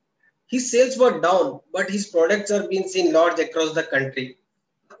 So his sales were down, but his products are being seen large across the country.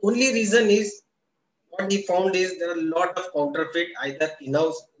 The only reason is what he found is there are a lot of counterfeit either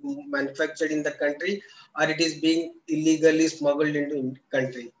in-house manufactured in the country or it is being illegally smuggled into the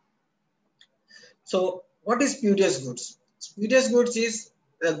country. So what is spurious goods? Spurious goods is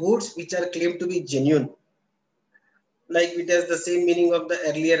the goods which are claimed to be genuine. Like it has the same meaning of the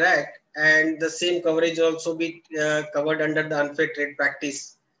earlier Act, and the same coverage also be covered under the unfair trade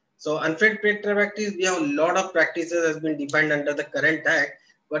practice. So unfair trade practice, we have a lot of practices has been defined under the current Act,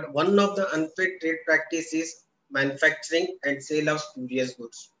 but one of the unfair trade practice is manufacturing and sale of spurious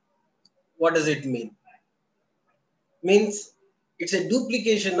goods. What does it mean? Means it's a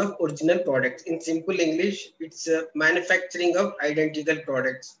duplication of original products. In simple English, it's a manufacturing of identical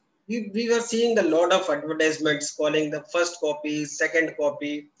products. We were seeing a lot of advertisements calling the first copy, second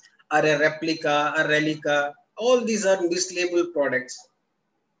copy, or a replica, a relica. All these are mislabeled products.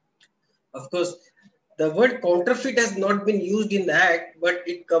 Of course, The word counterfeit has not been used in the act, but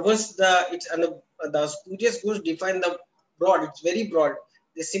it covers the spurious goods define the broad. It's very broad.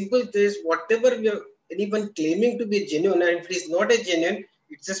 The simple is whatever anyone claiming to be genuine, and if it is not a genuine,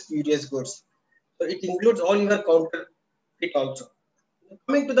 it's a spurious goods. So it includes all your counterfeit also.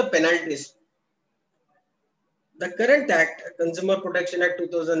 Coming to the penalties, the current Act, Consumer Protection Act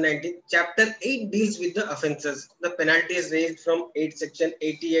 2019, Chapter 8 deals with the offences. The penalties ranged from 8 Section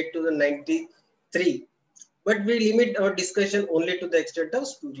 88 to the 93. But we limit our discussion only to the extent of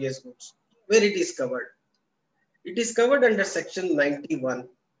spurious goods, where it is covered. It is covered under Section 91.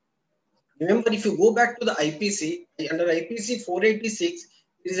 Remember, if you go back to the IPC, under IPC 486,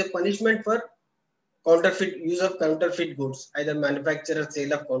 there is a punishment for use of counterfeit goods, either manufacture or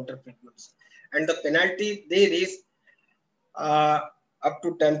sale of counterfeit goods. And the penalty there is up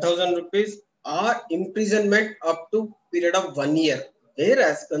to 10,000 rupees or imprisonment up to period of 1 year.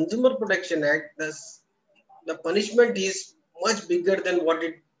 Whereas Consumer Protection Act, the punishment is much bigger than what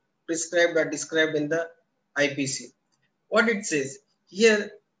it prescribed or described in the IPC. What it says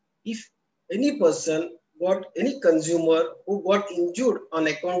here, if any person any consumer who got injured on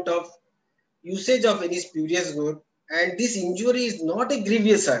account of usage of any spurious good, and this injury is not a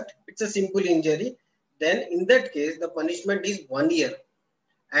grievous hurt, it's a simple injury, then in that case, the punishment is 1 year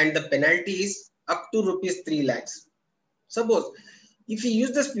and the penalty is up to rupees 3 lakhs. Suppose if he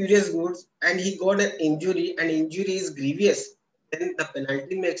used the spurious goods and he got an injury and injury is grievous, then the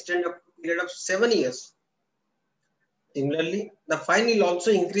penalty may extend up to a period of 7 years. Similarly, the fine will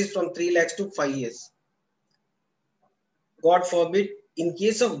also increase from 3 lakhs to 5 years. God forbid, in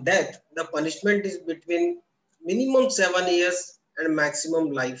case of death, the punishment is between minimum 7 years and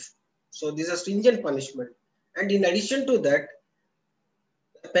maximum life. So this is a stringent punishment. And in addition to that,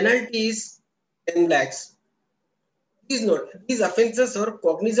 the penalty is 10 lakhs. Please note, these offences are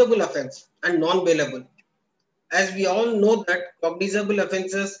cognizable offence and non-bailable. As we all know that cognizable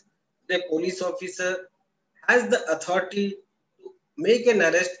offences, the police officer has the authority to make an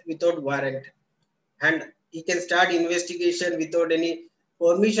arrest without warrant, and he can start investigation without any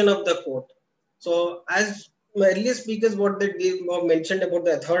permission of the court. So as my earlier speakers, what they mentioned about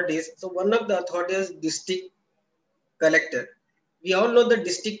the authorities, so one of the authorities is district collector. We all know the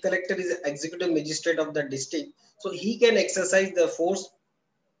district collector is the executive magistrate of the district. So he can exercise the force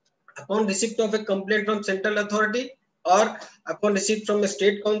upon receipt of a complaint from central authority, or upon receipt from a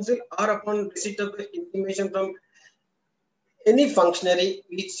state council, or upon receipt of the information from any functionary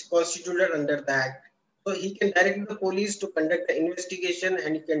which constituted under the act. So he can direct the police to conduct the investigation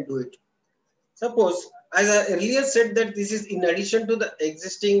and he can do it. Suppose, as I earlier said, that this is in addition to the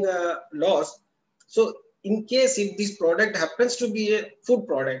existing laws. So in case if this product happens to be a food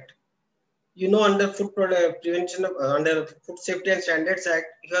product, you know, under food product prevention of under Food Safety and Standards Act,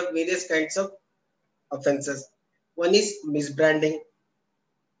 you have various kinds of offences. One is misbranding,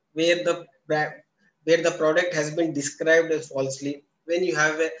 where the product has been described as falsely. When you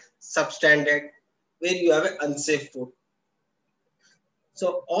have a substandard, where you have an unsafe food.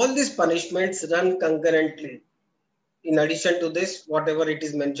 So all these punishments run concurrently. In addition to this, whatever it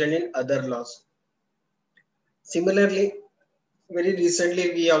is mentioned in other laws. Similarly, very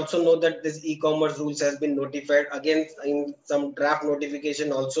recently, we also know that this e-commerce rules has been notified. Again, in some draft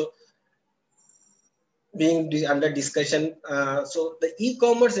notification also being under discussion. So the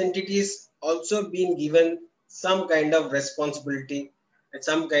e-commerce entities also being given some kind of responsibility and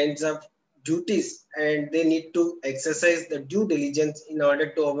some kinds of duties, and they need to exercise the due diligence in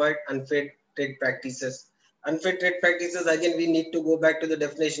order to avoid unfair trade practices. Unfair trade practices, again, we need to go back to the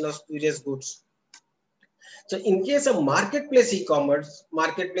definition of spurious goods. So in case of marketplace e-commerce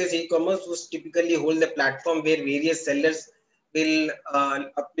will typically hold a platform where various sellers will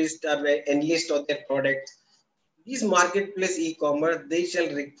uplist or enlist on their products. These marketplace e-commerce, they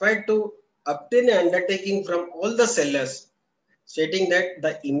shall require to obtain an undertaking from all the sellers, stating that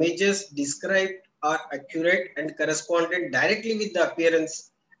the images described are accurate and corresponded directly with the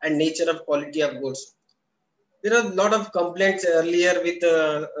appearance and nature of quality of goods. There are a lot of complaints earlier with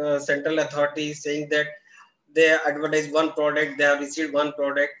central authorities saying that they advertise one product, they have received one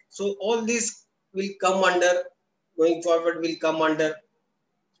product. So all these will come under, going forward, will come under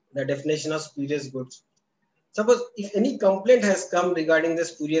the definition of spurious goods. Suppose if any complaint has come regarding the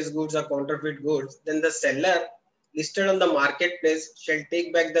spurious goods or counterfeit goods, then the seller listed on the marketplace shall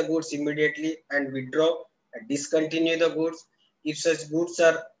take back the goods immediately and withdraw and discontinue the goods. If such goods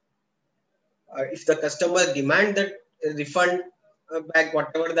are, if the customer demand that refund back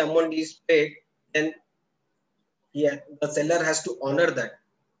whatever the amount is paid, then the seller has to honor that.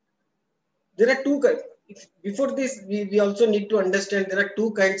 There are two kinds. Before this, we also need to understand there are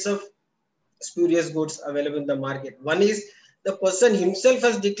two kinds of spurious goods available in the market. One is the person himself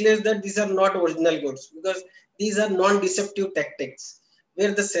has declared that these are not original goods, because these are non-deceptive tactics,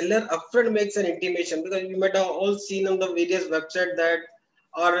 where the seller upfront makes an intimation, because you might have all seen on the various websites that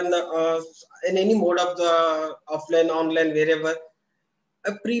are in any mode of the offline, online, wherever,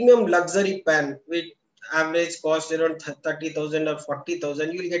 a premium luxury pan with average cost around 30,000 or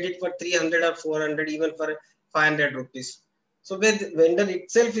 40,000, you will get it for 300 or 400, even for 500 rupees. So where the vendor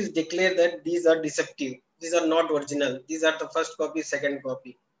itself is declared that these are deceptive, these are not original, these are the first copy, second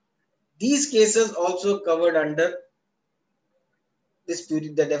copy. These cases also covered under this,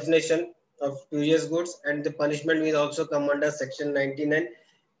 the definition of spurious goods, and the punishment will also come under section 99.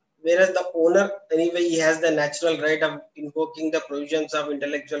 Whereas the owner, anyway, he has the natural right of invoking the provisions of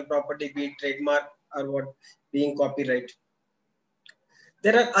intellectual property, be it trademark or what, being copyright.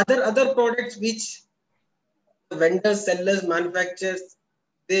 There are other products which vendors, sellers, manufacturers,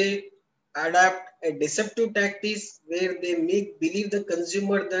 they adapt a deceptive tactics where they make believe the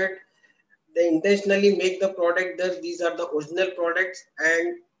consumer that they intentionally make the product that these are the original products,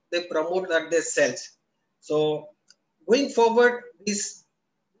 and they promote that they sell. So going forward, this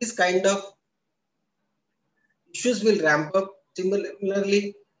kind of issues will ramp up.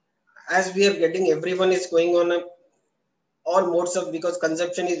 Similarly, as we are getting, everyone is going on all modes of, because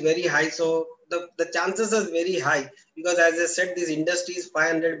consumption is very high. So the chances are very high, because as I said, this industry is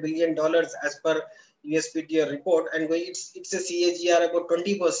 $500 billion as per USPTO report, and it's a CAGR about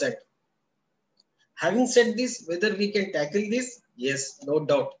 20%. Having said this, whether we can tackle this, yes, no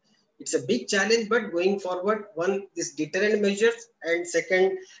doubt. It's a big challenge, but going forward, one, this deterrent measures, and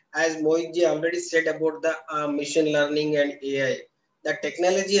second, as Mohitji already said about the machine learning and AI, the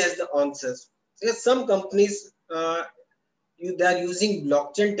technology has the answers. So some companies, they are using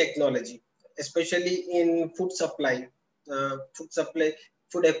blockchain technology, especially in food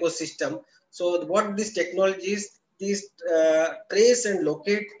ecosystem. So what this technology is, these trace and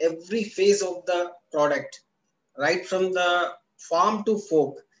locate every phase of the product, right from the farm to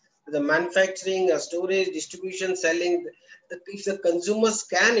fork, the manufacturing, storage, distribution, selling. If the consumer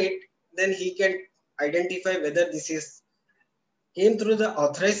scan it, then he can identify whether this is came through the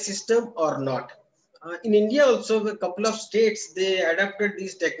authorized system or not. In India also, a couple of states, they adapted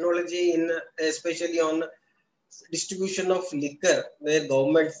this technology in, especially on distribution of liquor, where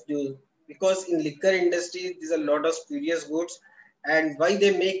governments do, because in liquor industry, there's a lot of spurious goods, and why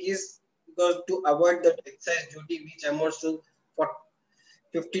they make is because to avoid the excise duty, which amounts to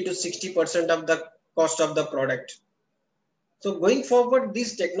 50 to 60% of the cost of the product. So going forward,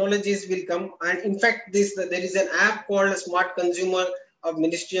 these technologies will come, and in fact, there is an app called Smart Consumer of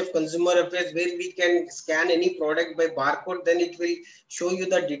Ministry of Consumer Affairs, where we can scan any product by barcode. Then it will show you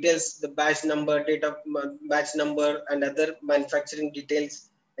the details, the batch number, date of batch number, and other manufacturing details,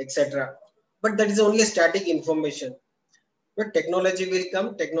 etc. But that is only a static information. But technology will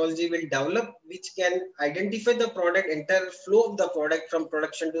come, technology will develop, which can identify the product, entire flow of the product from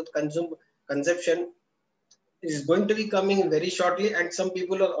production to consumption. Is going to be coming very shortly, and some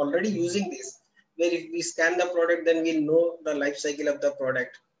people are already using this, where if we scan the product, then we'll know the life cycle of the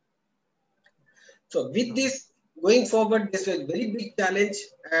product. So with this, going forward, this is a very big challenge,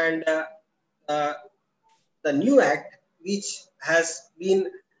 and the new act, which has been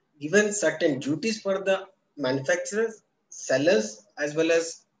given certain duties for the manufacturers, sellers, as well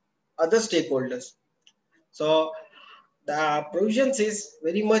as other stakeholders. So the provisions is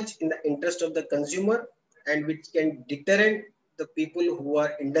very much in the interest of the consumer, and which can deter the people who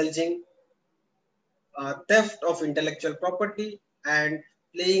are indulging theft of intellectual property and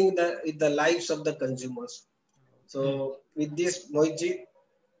playing with the lives of the consumers. So with this, Mohitji.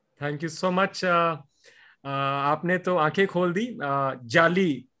 Thank you so much. आपने तो आंखें खोल दी.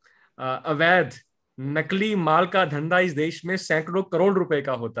 जाली, अवैध, नकली माल का धंधा इस देश में सैकड़ों करोड़ रुपए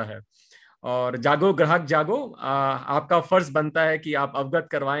का होता है. और जागो ग्राहक जागो, आपका फर्ज बनता है कि आप अवगत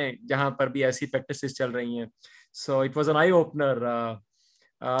करवाएं जहां पर भी ऐसी प्रैक्टिसेस चल रही हैं. So it was an eye opener.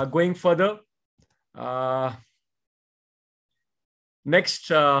 Going further,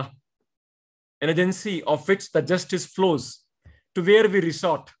 next, an agency of which the justice flows, to where we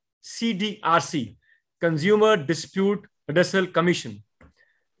resort, CDRC, Consumer Dispute Redressal Commission,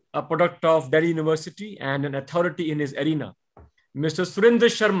 a product of Delhi University and an authority in his arena. Mr. Surendra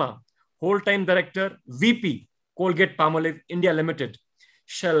Sharma, whole-time director, VP, Colgate-Palmolive India Limited,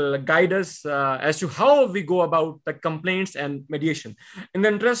 shall guide us as to how we go about the complaints and mediation. In the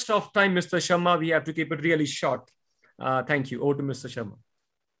interest of time, Mr. Sharma, we have to keep it really short. Thank you. Over to Mr. Sharma.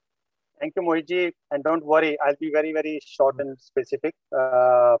 Thank you, Mohitji, and don't worry, I'll be very, very short and specific.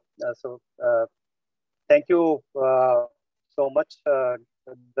 Thank you so much.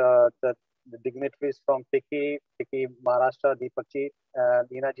 The the dignitaries from FICCI Maharashtra, Deepakji,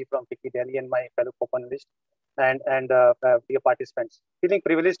 Neena ji from FICCI Delhi, and my fellow co-panelists, and dear participants. Feeling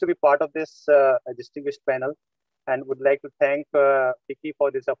privileged to be part of this distinguished panel, and would like to thank FICCI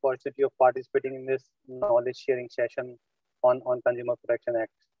for this opportunity of participating in this knowledge sharing session on Consumer Protection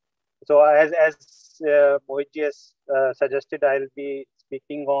Act. So as Mohitji has suggested, I'll be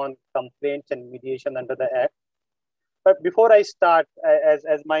speaking on complaints and mediation under the Act. But before I start,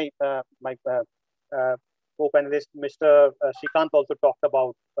 as my co-panelist, Mr. Shrikant also talked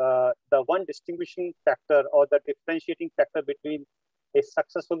about, the one distinguishing factor or the differentiating factor between a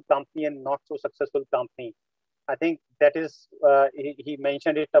successful company and not so successful company. I think that is, he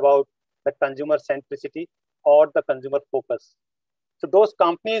mentioned it about the consumer centricity or the consumer focus. So those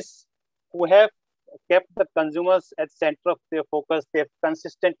companies who have kept the consumers at center of their focus, they have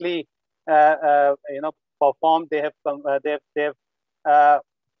consistently, performed. They have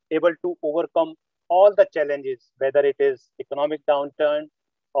able to overcome all the challenges, whether it is economic downturn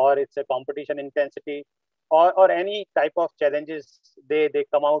or it's a competition intensity or any type of challenges. They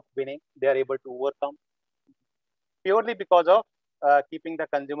come out winning. They are able to overcome purely because of keeping the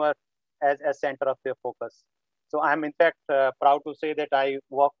consumer as center of their focus. So I'm in fact proud to say that I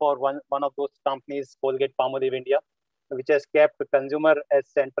work for one of those companies, Colgate-Palmolive India, which has kept the consumer as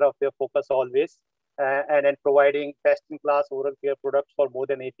center of their focus always, and providing best-in-class oral care products for more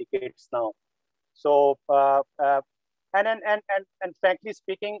than 8 decades now. So and frankly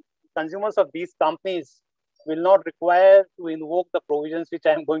speaking, consumers of these companies will not require to invoke the provisions which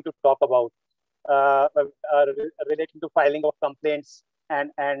I am going to talk about relating to filing of complaints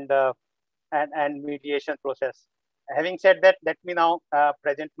and mediation process. Having said that, let me now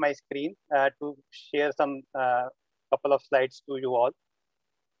present my screen to share some couple of slides to you all.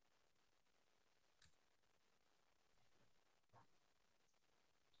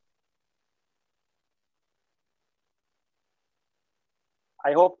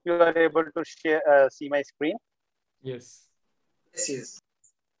 I hope you are able to share, see my screen. Yes. Yes.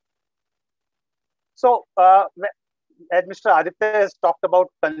 So, as Mr. Aditya has talked about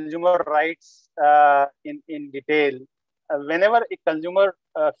consumer rights in detail, whenever a consumer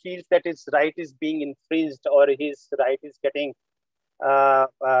feels that his right is being infringed or his right is getting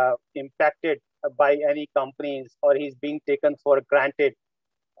impacted by any companies or he's being taken for granted,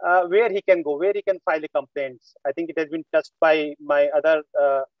 where he can go, where he can file a complaint. I think it has been touched by my other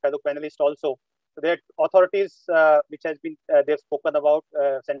fellow panelists also. So there are authorities which has been, they've spoken about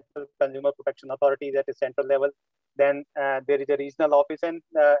Central Consumer Protection Authorities at a central level. Then there is a regional office and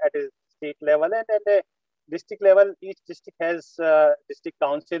at a state level, and at a district level, each district has district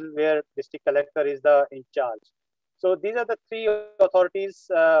council where district collector is the in charge. So these are the three authorities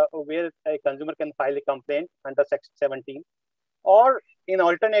where a consumer can file a complaint under Section 17. Or in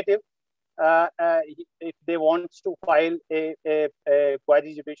alternative, if they want to file a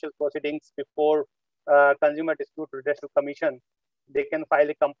quasi-judicial proceedings before Consumer Dispute Redressal Commission, they can file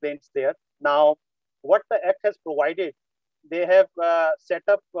a complaints there. Now, what the Act has provided, they have set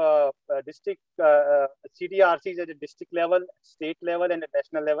up district CDRCs at a district level, state level, and a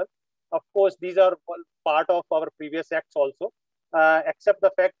national level. Of course, these are part of our previous acts also. Except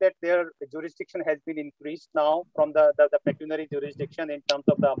the fact that their jurisdiction has been increased now from the pecuniary jurisdiction in terms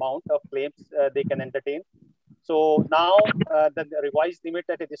of the amount of claims they can entertain. So now the revised limit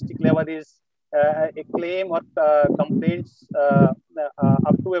at a district level is a claim or complaints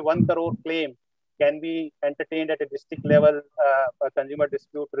up to a 1 crore claim can be entertained at a district level Consumer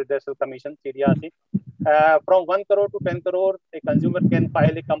Dispute Redressal Commission, CDRC. From 1 crore to 10 crore, a consumer can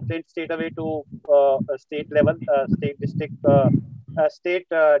file a complaint straight away to state level, state district, state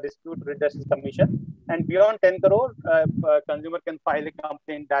dispute redressal commission, and beyond 10 crore, consumer can file a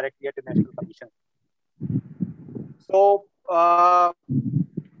complaint directly at the national commission. So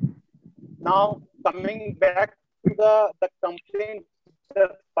now coming back to the complaint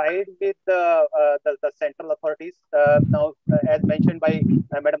filed with the central authorities. Now, as mentioned by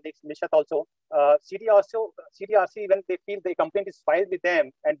Madam Nishat also, CDRC, when they feel the complaint is filed with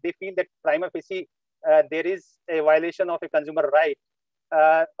them and they feel that prima facie there is a violation of a consumer right,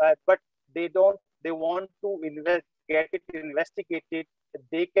 but they want to get it investigated,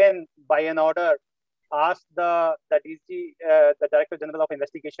 they can, by an order, ask the DG, the Director General of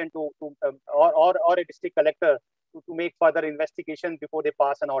Investigation or a district collector to make further investigation before they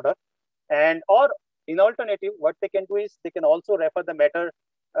pass an order. And or in alternative, what they can do is they can also refer the matter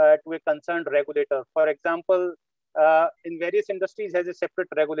to a concerned regulator. For example, in various industries has a separate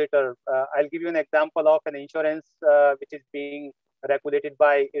regulator. I'll give you an example of an insurance which is being regulated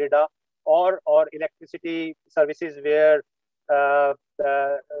by IRDA, or electricity services where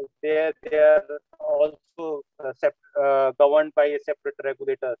they are also governed by a separate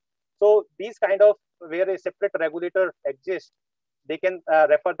regulator. So these kind of, where a separate regulator exists, they can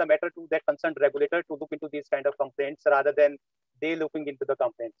refer the matter to that concerned regulator to look into these kind of complaints rather than they looking into the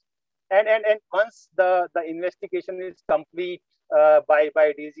complaints. And once the investigation is complete by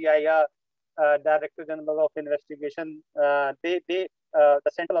DGIR, Director General of Investigation, the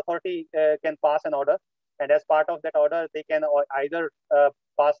central authority can pass an order, and as part of that order, they can either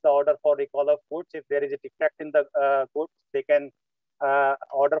pass the order for recall of goods. If there is a defect in the goods, they can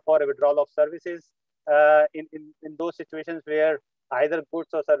order for a withdrawal of services in those situations where either goods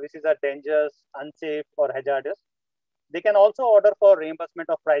or services are dangerous, unsafe, or hazardous. They can also order for reimbursement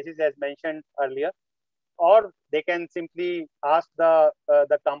of prices as mentioned earlier, or they can simply ask the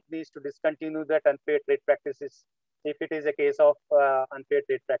companies to discontinue that unfair trade practices if it is a case of unfair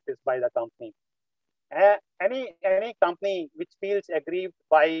trade practice by the company. Any company which feels aggrieved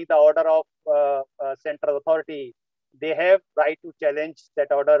by the order of central authority, they have right to challenge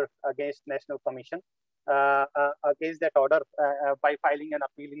that order against National Commission, against that order by filing an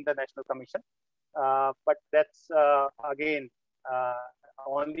appeal in the National Commission. But that's again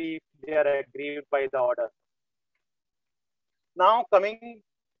only if they are aggrieved by the order. Now coming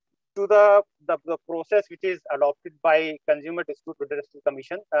to the process which is adopted by Consumer Dispute Redressal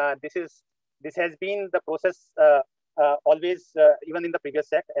Commission, this has been the process always, even in the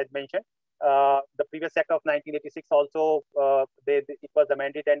previous act as mentioned. The previous act of 1986 also, it was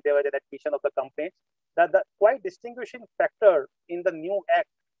amended and there was an admission of the complaints. The quite distinguishing factor in the new act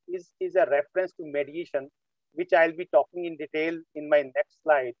is a reference to mediation, which I'll be talking in detail in my next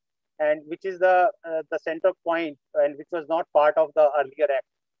slide, and which is the center point, and which was not part of the earlier act.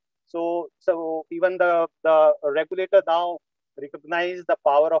 So even the regulator now recognize the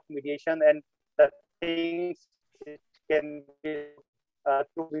power of mediation and the things which can be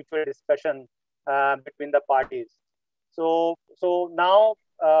through mutual discussion between the parties. So now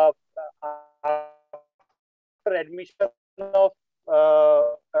after admission of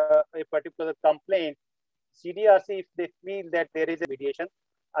a particular complaint, CDRC, if they feel that there is a mediation,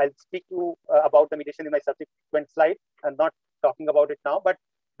 I'll speak to about the mediation in my subsequent slide. I'm not talking about it now, but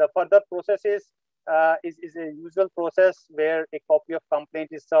the further process is a usual process where a copy of complaint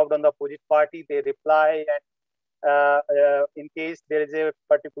is served on the opposite party. They reply, and in case there is a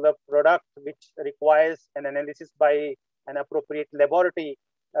particular product which requires an analysis by an appropriate laboratory,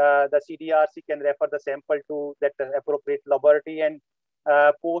 the CDRC can refer the sample to that appropriate laboratory, and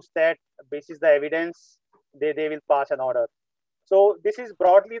post that, basis the evidence, they will pass an order. So this is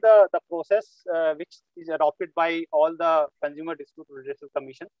broadly the process which is adopted by all the Consumer Dispute Redressal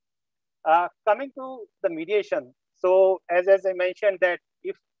Commission. Coming to the mediation, so as I mentioned that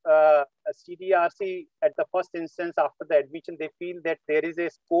if a CDRC at the first instance after the admission, they feel that there is a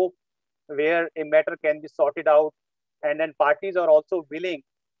scope where a matter can be sorted out, and then parties are also willing,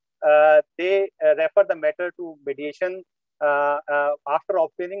 they refer the matter to mediation after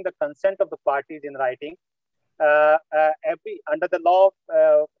obtaining the consent of the parties in writing. Under the law,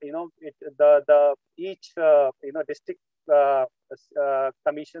 each district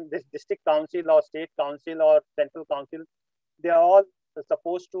commission, this district council or state council or central council, they are all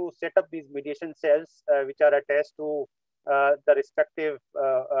supposed to set up these mediation cells which are attached to the respective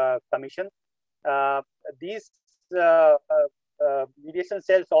commission. These mediation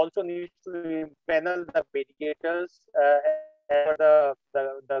cells also need to panel the mediators as per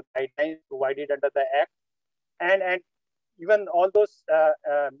the guidelines provided under the Act. And even all those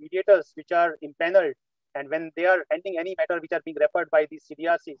mediators which are impaneled, and when they are handling any matter which are being referred by the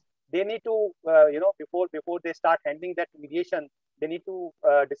CDRC, they need to, before they start handling that mediation, they need to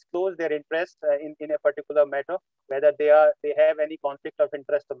disclose their interest in a particular matter, whether they have any conflict of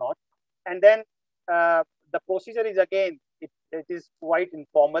interest or not. And then the procedure is again, it is quite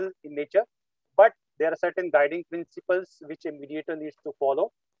informal in nature, but there are certain guiding principles which a mediator needs to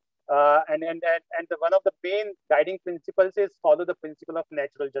follow. And one of the main guiding principles is follow the principle of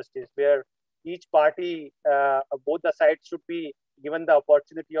natural justice, where each party, both the sides should be given the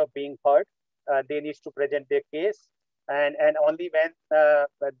opportunity of being heard. They need to present their case, and only when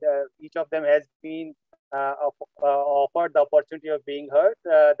each of them has been offered the opportunity of being heard,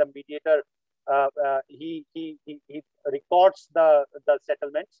 the mediator he records the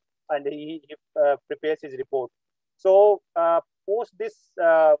settlements, and he prepares his report. So post this,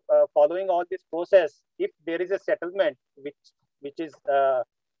 following all this process, if there is a settlement which is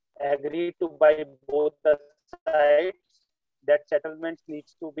agreed to by both the sides, that settlement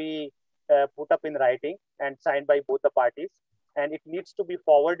needs to be put up in writing and signed by both the parties. and it needs to be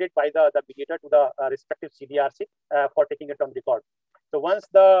forwarded by the mediator to the respective CDRC for taking it on record. So once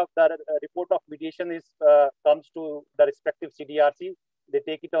the report of mediation is comes to the respective CDRC, they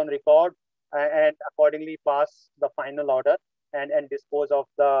take it on record and accordingly pass the final order and dispose of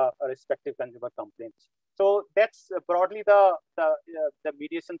the respective consumer complaints. So that's broadly the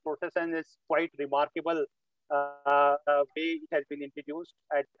mediation process, and it's quite remarkable way it has been introduced.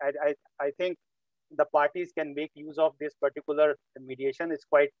 I think the parties can make use of this particular mediation. It's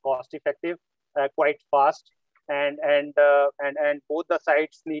quite cost effective, quite fast, and both the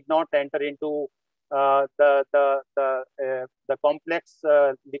sides need not enter into the complex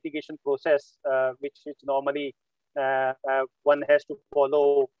litigation process which normally one has to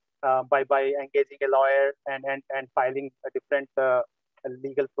follow by engaging a lawyer and filing a different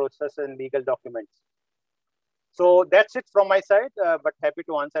legal process and legal documents. So that's it from my side, but happy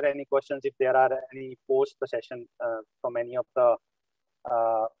to answer any questions if there are any post the session from any of the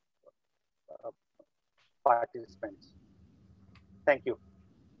participants. Thank you.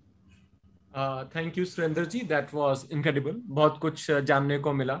 Thank you, Surender ji. That was incredible. बहुत कुछ जानने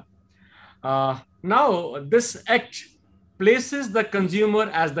को मिला. Now, this act places the consumer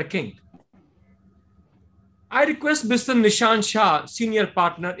as the king. I request Mr. Nishan Shah, Senior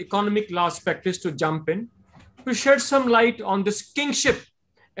Partner, Economic Law Practice, to jump in to shed some light on this kingship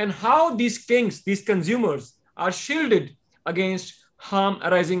and how these kings, these consumers, are shielded against harm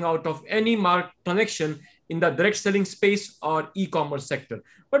arising out of any marked transaction in the direct selling space or e-commerce sector.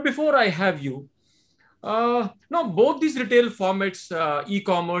 But before I have you, now both these retail formats,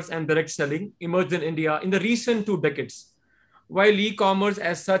 e-commerce and direct selling, emerged in India in the recent 2 decades. While e-commerce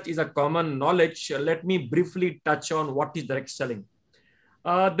as such is a common knowledge, let me briefly touch on what is direct selling.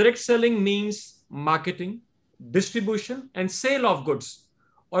 Direct selling means marketing, distribution, and sale of goods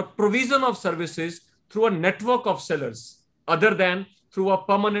or provision of services through a network of sellers other than through a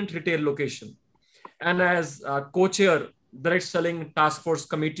permanent retail location. And as co-chair, Direct Selling Task Force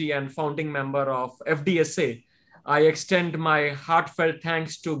Committee and founding member of FDSA, I extend my heartfelt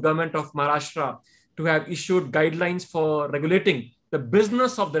thanks to Government of Maharashtra to have issued guidelines for regulating the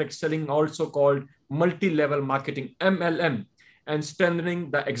business of direct selling, also called multi-level marketing, MLM, and strengthening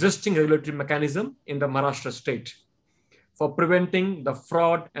the existing regulatory mechanism in the Maharashtra state for preventing the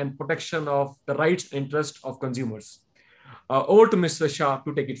fraud and protection of the rights and interests of consumers. Over to Mr. Shah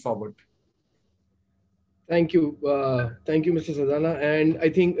to take it forward. Thank you. Thank you, Mr. Sadana. And I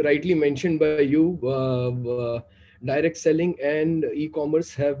think rightly mentioned by you, direct selling and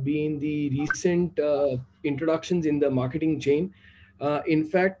e-commerce have been the recent introductions in the marketing chain. In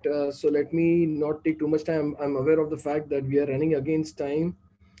fact, so let me not take too much time. I'm aware of the fact that we are running against time.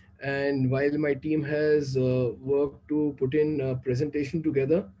 And while my team has worked to put in a presentation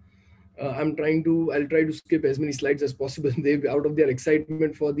together, I'll try to skip as many slides as possible. They've, out of their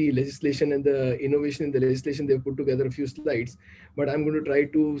excitement for the legislation and the innovation in the legislation, they've put together a few slides, but I'm going to try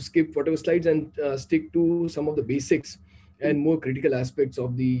to skip whatever slides and stick to some of the basics and more critical aspects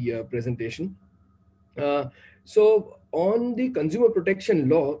of the presentation. So on the consumer protection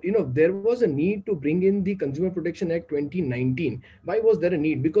law, there was a need to bring in the Consumer Protection Act 2019. Why was there a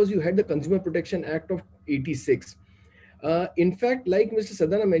need? Because you had the Consumer Protection Act of 86. In fact, like Mr.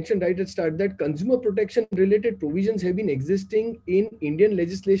 Sadana mentioned right at the start, that consumer protection related provisions have been existing in Indian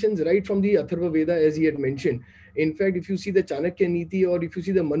legislations right from the Atharva Veda, as he had mentioned. In fact, if you see the Chanakya Niti or if you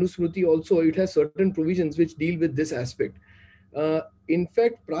see the Manusmriti also, it has certain provisions which deal with this aspect. In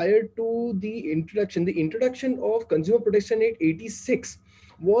fact, prior to the introduction of Consumer Protection Act 86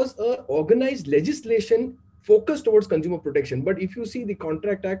 was a organized legislation focused towards consumer protection. But if you see the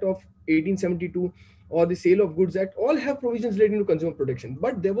Contract Act of 1872 or the Sale of Goods Act, all have provisions relating to consumer protection.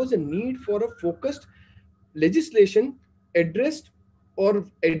 But there was a need for a focused legislation addressing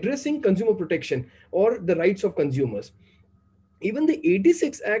consumer protection or the rights of consumers. Even the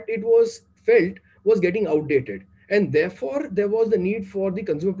 86 Act, it was felt, was getting outdated. And therefore, there was the need for the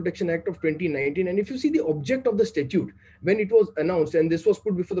Consumer Protection Act of 2019. And if you see the object of the statute, when it was announced, and this was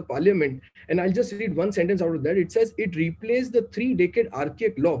put before the parliament, and I'll just read one sentence out of that. It says, it replaced the 3-decade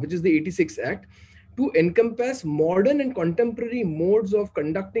archaic law, which is the 86 Act, to encompass modern and contemporary modes of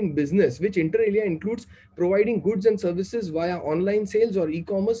conducting business, which inter alia includes providing goods and services via online sales or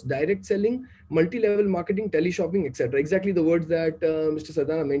e-commerce, direct selling, multi-level marketing, teleshopping, etc. Exactly the words that Mr.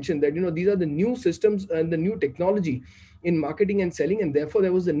 Sadana mentioned, that these are the new systems and the new technology in marketing and selling, and therefore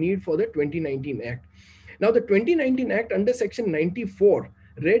there was a need for the 2019 Act. Now the 2019 Act under Section 94,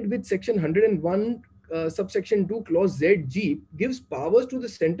 read with Section 101 subsection 2 clause ZG, gives powers to the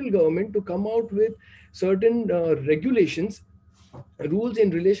central government to come out with certain regulations, rules in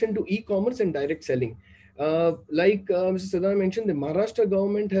relation to e-commerce and direct selling. Like Mr. Sadana mentioned, the Maharashtra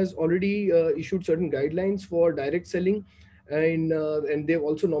government has already issued certain guidelines for direct selling, and they've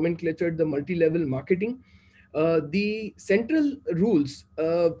also nomenclatured the multi-level marketing. The central rules,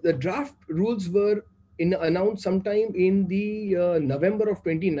 the draft rules were announced sometime in the November of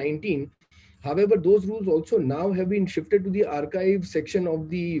 2019. However, those rules also now have been shifted to the archive section of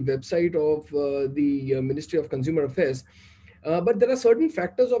the website of the Ministry of Consumer Affairs. But there are certain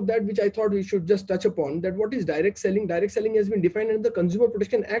factors of that which I thought we should just touch upon. That what is direct selling? Direct selling has been defined in the Consumer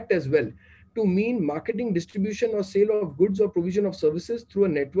Protection Act as well to mean marketing, distribution, or sale of goods or provision of services through a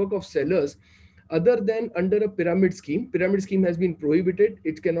network of sellers other than under a pyramid scheme. Pyramid scheme has been prohibited.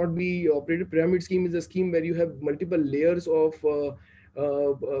 It cannot be operated. Pyramid scheme is a scheme where you have multiple layers of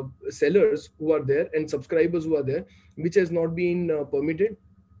sellers who are there and subscribers who are there, which has not been permitted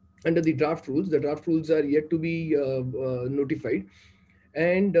under the draft rules. The draft rules are yet to be notified.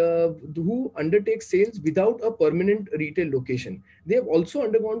 And who undertakes sales without a permanent retail location. They have also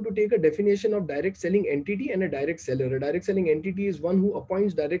undergone to take a definition of direct selling entity and a direct seller. A direct selling entity is one who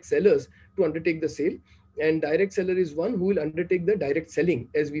appoints direct sellers to undertake the sale, and direct seller is one who will undertake the direct selling,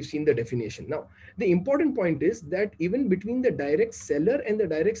 as we've seen the definition. Now, the important point is that even between the direct seller and the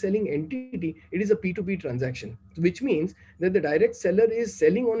direct selling entity, it is a P2P transaction, which means that the direct seller is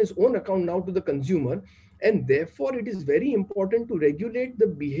selling on his own account now to the consumer, and therefore it is very important to regulate the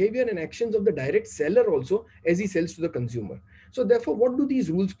behavior and actions of the direct seller also as he sells to the consumer. So therefore, what do these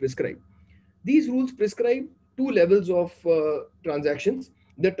rules prescribe? These rules prescribe two levels of transactions: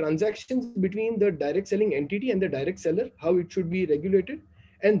 the transactions between the direct selling entity and the direct seller, how it should be regulated,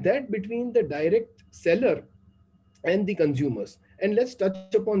 and that between the direct seller and the consumers. And let's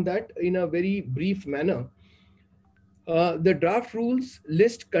touch upon that in a very brief manner. The draft rules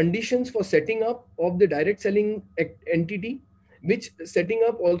list conditions for setting up of the direct selling entity, which setting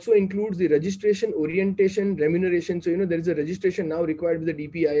up also includes the registration, orientation, remuneration. So, there is a registration now required with the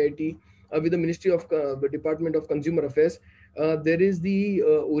DPIIT, with the Ministry of the Department of Consumer Affairs. There is the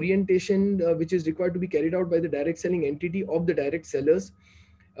orientation which is required to be carried out by the direct selling entity of the direct sellers.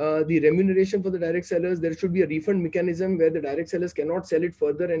 The remuneration for the direct sellers, there should be a refund mechanism where the direct sellers cannot sell it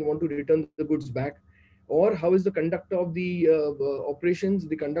further and want to return the goods back. Or how is the conduct of the operations?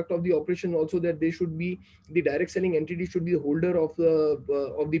 The conduct of the operation also, that they should be, the direct selling entity should be the holder of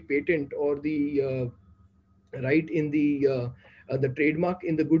the patent or the right in the trademark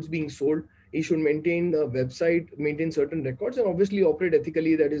in the goods being sold. He should maintain a website, maintain certain records, and obviously operate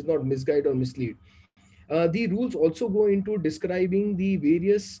ethically, that is not misguide or mislead. The rules also go into describing the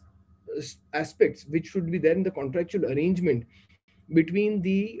various aspects which should be there in the contractual arrangement between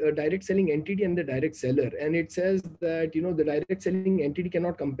the direct selling entity and the direct seller. And it says that the direct selling entity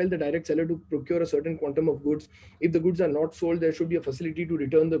cannot compel the direct seller to procure a certain quantum of goods. If the goods are not sold, there should be a facility to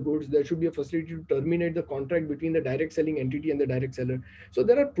return the goods. There should be a facility to terminate the contract between the direct selling entity and the direct seller. So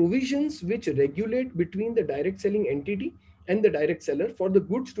there are provisions which regulate between the direct selling entity and the direct seller for the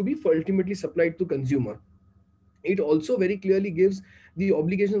goods to be ultimately supplied to consumer. It also very clearly gives the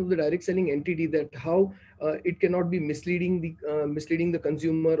obligations of the direct selling entity, that how it cannot be misleading the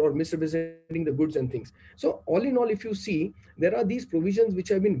consumer or misrepresenting the goods and things. So all in all, if you see, there are these provisions which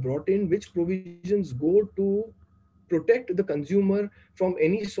have been brought in, which provisions go to protect the consumer from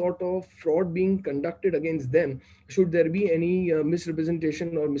any sort of fraud being conducted against them should there be any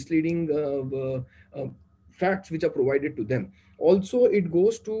misrepresentation or misleading facts which are provided to them. Also, it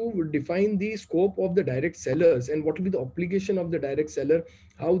goes to define the scope of the direct sellers and what will be the obligation of the direct seller,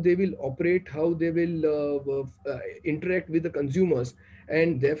 how they will operate, how they will interact with the consumers.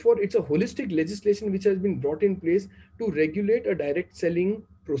 And therefore, it's a holistic legislation which has been brought in place to regulate a direct selling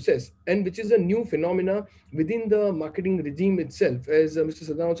process, and which is a new phenomena within the marketing regime itself. As Mr.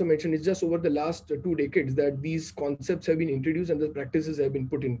 Sadan also mentioned, it's just over the last 2 decades that these concepts have been introduced and the practices have been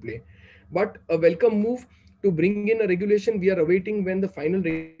put in play. But a welcome move to bring in a regulation. We are awaiting when the final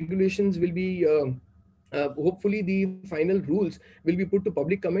regulations will be hopefully the final rules will be put to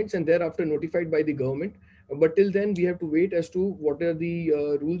public comments and thereafter notified by the government. But till then, we have to wait as to what are the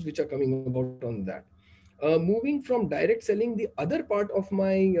rules which are coming about on that. Moving from direct selling, the other part of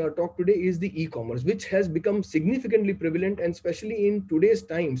my talk today is the e-commerce, which has become significantly prevalent, and especially in today's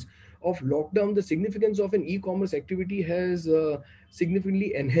times of lockdown, the significance of an e-commerce activity has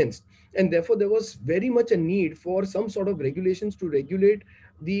significantly enhanced. And therefore, there was very much a need for some sort of regulations to regulate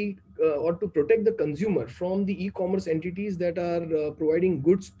the or to protect the consumer from the e-commerce entities that are providing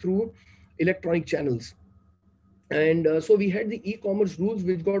goods through electronic channels. And so we had the e-commerce rules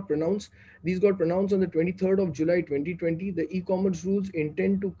which got pronounced. These got pronounced on the 23rd of July 2020. The e-commerce rules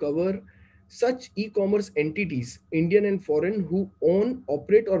intend to cover such e-commerce entities, Indian and foreign, who own,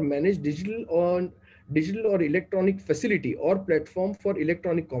 operate, or manage digital or electronic facility or platform for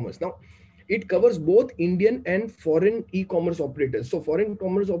electronic commerce. Now, it covers both Indian and foreign e-commerce operators. So foreign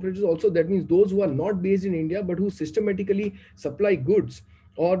commerce operators also, that means those who are not based in India, but who systematically supply goods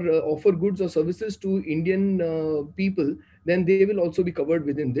or offer goods or services to Indian people, then they will also be covered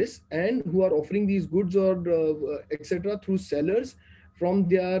within this, and who are offering these goods or etc. through sellers from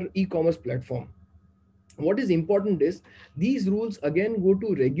their e-commerce platform. What is important is these rules again go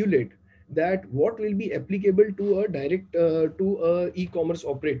to regulate that what will be applicable to a direct to a e-commerce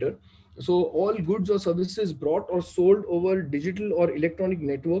operator. So all goods or services brought or sold over digital or electronic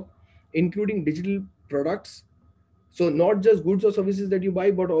network, including digital products, so not just goods or services that you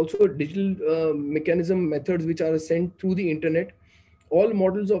buy, but also digital mechanism methods which are sent through the internet. All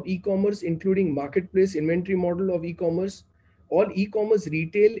models of e-commerce, including marketplace inventory model of e-commerce, all e-commerce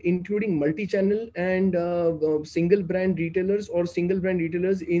retail, including multi-channel and single brand retailers or single brand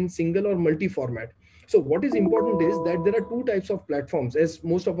retailers in single or multi-format. So what is important is that there are two types of platforms, as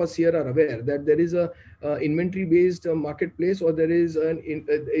most of us here are aware, that there is a inventory based marketplace, or there is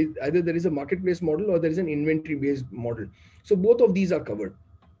either there is a marketplace model or there is an inventory based model. So both of these are covered,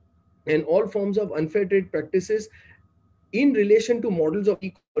 and all forms of unfair trade practices in relation to models of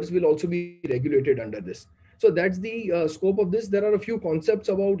e-commerce will also be regulated under this. So that's the scope of this. There are a few concepts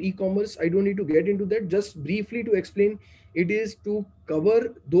about e-commerce. I don't need to get into that. Just briefly to explain, it is to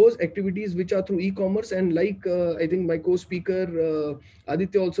cover those activities which are through e-commerce. And like I think my co-speaker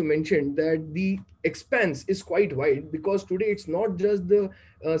Aditya also mentioned, that the expanse is quite wide, because today it's not just the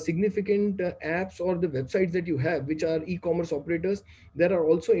significant apps or the websites that you have which are e-commerce operators. There are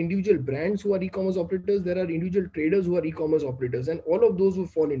also individual brands who are e-commerce operators. There are individual traders who are e-commerce operators, and all of those will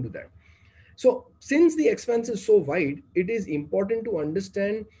fall into that. So since the expanse is so wide, it is important to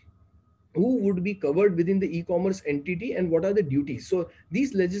understand who would be covered within the e-commerce entity and what are the duties. So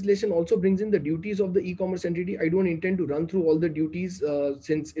these legislation also brings in the duties of the e-commerce entity. I don't intend to run through all the duties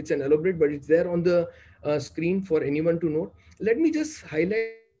since it's an elaborate, but it's there on the screen for anyone to note. Let me just highlight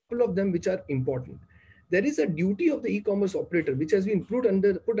a couple of them which are important. There is a duty of the e-commerce operator which has been put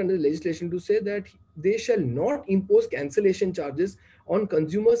under the legislation to say that they shall not impose cancellation charges on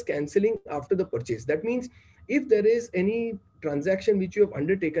consumers cancelling after the purchase. That means if there is any transaction which you have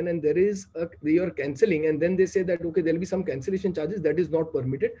undertaken and there is you are cancelling, and then they say that okay, there will be some cancellation charges, that is not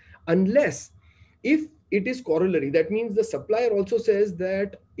permitted unless if it is corollary. That means the supplier also says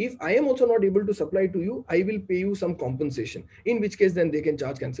that if I am also not able to supply to you, I will pay you some compensation, in which case then they can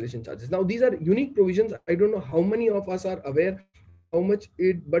charge cancellation charges. Now these are unique provisions. I don't know how many of us are aware or how much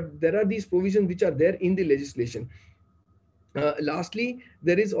but there are these provisions which are there in the legislation. Lastly,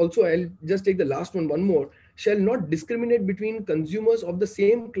 there is also, I'll just take the last one more, shall not discriminate between consumers of the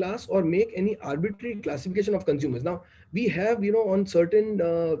same class or make any arbitrary classification of consumers. Now, we have, on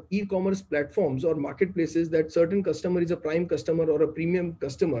certain e-commerce platforms or marketplaces that certain customer is a prime customer or a premium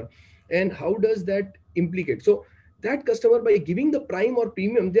customer. And how does that implicate? So that customer, by giving the prime or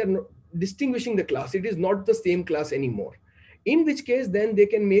premium, they are not distinguishing the class. It is not the same class anymore. In which case, then they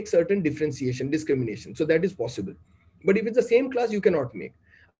can make certain differentiation, discrimination. So that is possible. But if it's the same class, you cannot make.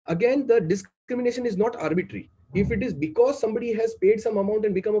 Again, the discrimination is not arbitrary. If it is because somebody has paid some amount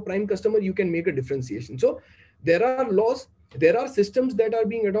and become a prime customer, you can make a differentiation. So there are laws, there are systems that are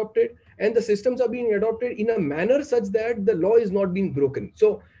being adopted, and the systems are being adopted in a manner such that the law is not being broken.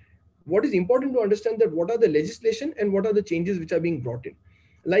 So what is important to understand that what are the legislation and what are the changes which are being brought in.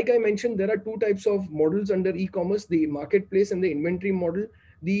 Like I mentioned, there are two types of models under e-commerce, the marketplace and the inventory model.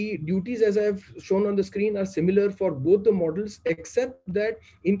 The duties, as I have shown on the screen, are similar for both the models, except that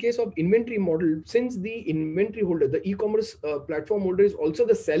in case of inventory model, since the inventory holder, the e-commerce platform holder is also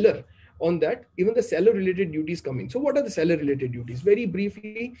the seller on that, even the seller related duties come in. So what are the seller related duties? Very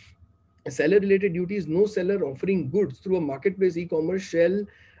briefly, seller related duties: no seller offering goods through a marketplace e-commerce shall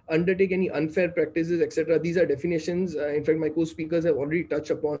undertake any unfair practices, etc. These are definitions. In fact, my co-speakers have already touched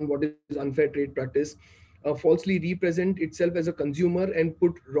upon what is unfair trade practice. Falsely represent itself as a consumer and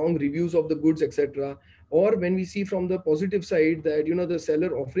put wrong reviews of the goods, etc. Or when we see from the positive side that the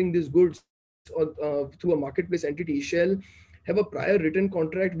seller offering these goods through a marketplace entity shall have a prior written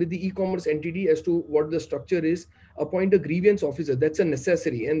contract with the e-commerce entity as to what the structure is, appoint a grievance officer, that's a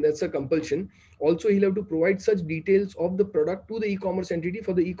necessary and that's a compulsion. Also, he'll have to provide such details of the product to the e-commerce entity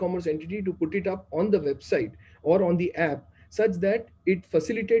for the e-commerce entity to put it up on the website or on the app, such that it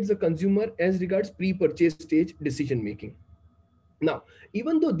facilitates the consumer as regards pre-purchase stage decision making. Now,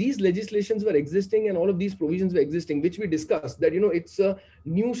 even though these legislations were existing and all of these provisions were existing, which we discussed that it's a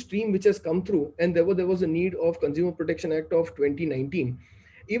new stream which has come through, and there was a need of Consumer Protection Act of 2019.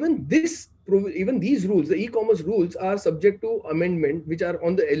 even these rules, the e-commerce rules, are subject to amendment, which are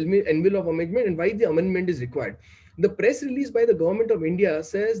on the anvil of amendment, and why the amendment is required. The press release by the government of India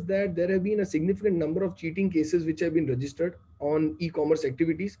says that there have been a significant number of cheating cases which have been registered on e-commerce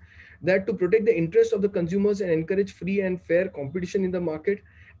activities, that to protect the interest of the consumers and encourage free and fair competition in the market,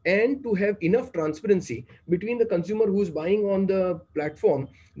 and to have enough transparency between the consumer who is buying on the platform,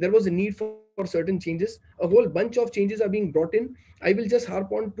 there was a need for certain changes. A whole bunch of changes are being brought in. I will just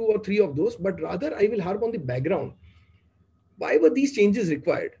harp on 2 or 3 of those, but rather I will harp on the background. Why were these changes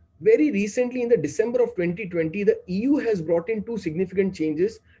required? Very recently, in the December of 2020, the EU has brought in 2 significant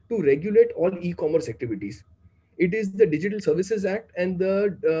changes to regulate all e-commerce activities. It is the Digital Services Act and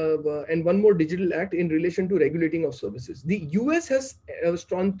and one more digital act in relation to regulating of services. The US has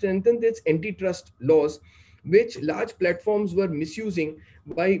strengthened its antitrust laws, which large platforms were misusing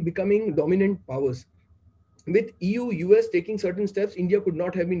by becoming dominant powers. With EU, US taking certain steps, India could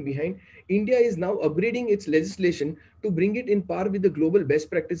not have been behind. India is now upgrading its legislation to bring it in par with the global best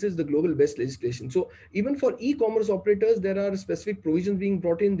practices, the global best legislation. So even for e-commerce operators, there are specific provisions being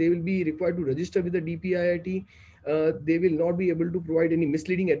brought in. They will be required to register with the DPIIT. They will not be able to provide any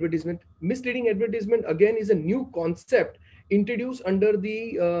misleading advertisement. Misleading advertisement, again, is a new concept introduced under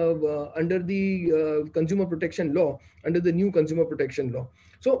the consumer protection law, under the new consumer protection law.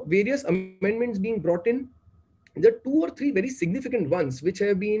 So various amendments being brought in. There are 2 or 3 very significant ones which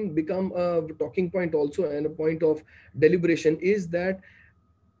have become a talking point also, and a point of deliberation, is that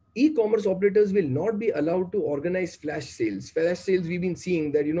e-commerce operators will not be allowed to organize flash sales. Flash sales, we've been seeing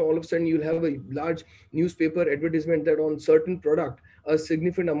that, all of a sudden you'll have a large newspaper advertisement that on certain product, a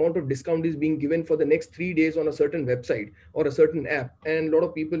significant amount of discount is being given for the next 3 days on a certain website or a certain app. And a lot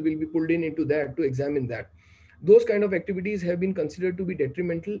of people will be pulled into that to examine that. Those kind of activities have been considered to be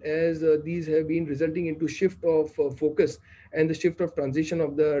detrimental, as these have been resulting into shift of focus and the shift of transition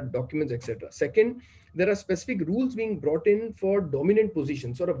of the documents, etc. Second, there are specific rules being brought in for dominant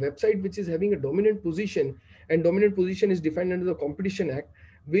positions, or a website which is having a dominant position, and dominant position is defined under the Competition Act,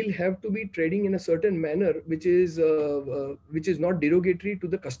 will have to be trading in a certain manner which is not derogatory to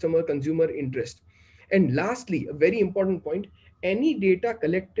the consumer interest. And lastly, a very important point, any data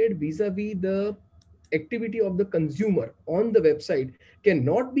collected vis-a-vis the activity of the consumer on the website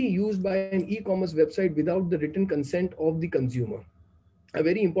cannot be used by an e-commerce website without the written consent of the consumer. A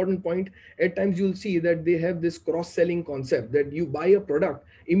very important point, at times you'll see that they have this cross-selling concept, that you buy a product,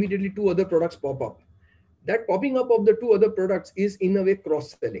 immediately 2 other products pop up. That popping up of the 2 other products is in a way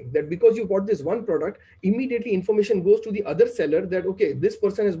cross-selling, that because you bought this one product, immediately information goes to the other seller that, okay, this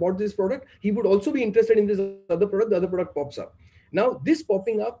person has bought this product, he would also be interested in this other product, the other product pops up. Now, this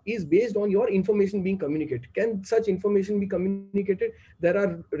popping up is based on your information being communicated. Can such information be communicated? There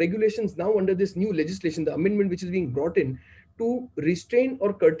are regulations now under this new legislation, the amendment which is being brought in, to restrain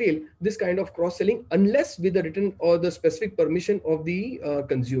or curtail this kind of cross-selling, unless with the written or the specific permission of the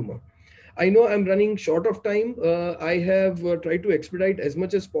consumer. I know I'm running short of time. I have tried to expedite as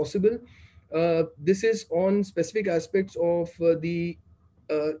much as possible. This is on specific aspects of the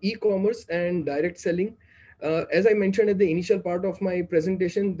e-commerce and direct selling. As I mentioned at the initial part of my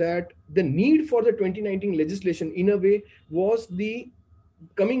presentation, that the need for the 2019 legislation in a way was the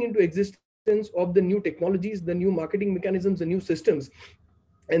coming into existence of the new technologies, the new marketing mechanisms, the new systems,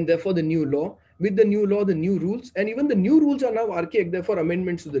 and therefore the new law. With the new law, the new rules, and even the new rules are now archaic, therefore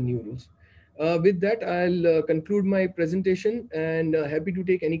amendments to the new rules. With that, I'll conclude my presentation, and happy to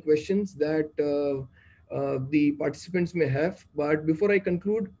take any questions that the participants may have. But before I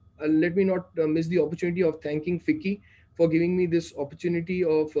conclude, let me not miss the opportunity of thanking FICCI for giving me this opportunity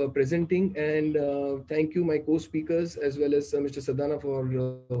of presenting, and thank you, my co-speakers, as well as Mr. Sadhana, for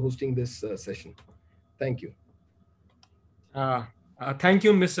hosting this session. Thank you. Thank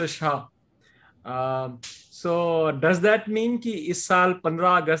you, Mr. Shah. So does that mean कि इस साल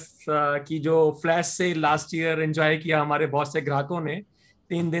 15 अगस्त की जो flash sale last year enjoy किया हमारे बहुत से ग्राहकों ने,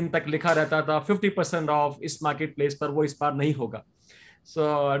 3 दिन तक लिखा रहता था 50% ऑफ इस मार्केट प्लेस पर, वो इस बार नहीं होगा.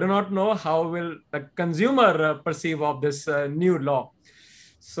 So I do not know how will the consumer perceive of this new law.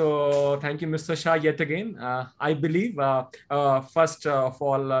 So thank you, Mr. Shah, yet again. I believe, first of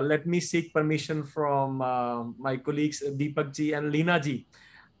all, let me seek permission from my colleagues Deepak ji and Leena ji,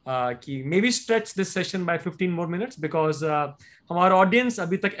 कि maybe stretch this session by 15 more minutes, because हमारा audience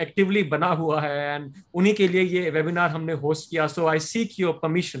अभी तक actively बना हुआ है, and उन्हीं के लिए ये webinar हमने host किया. So I seek your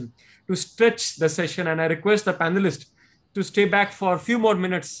permission to stretch the session, and I request the panelists to stay back for a few more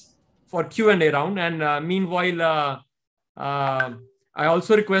minutes for Q&A round. And meanwhile, I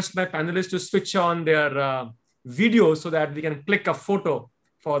also request my panelists to switch on their video so that we can click a photo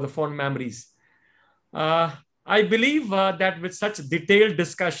for the fond memories. I believe that with such detailed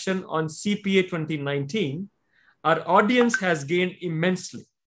discussion on CPA 2019, our audience has gained immensely,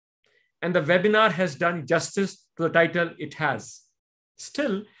 and the webinar has done justice to the title it has.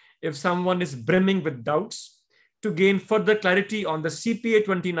 Still, if someone is brimming with doubts, to gain further clarity on the CPA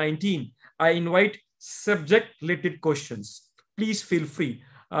 2019, I invite subject-related questions. Please feel free.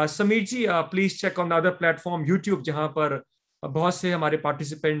 Sameer ji, please check on the other platform, YouTube, जहाँ पर बहुत से हमारे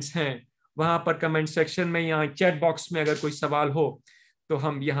participants हैं, वहाँ पर comment section में या chat box में अगर कोई सवाल हो तो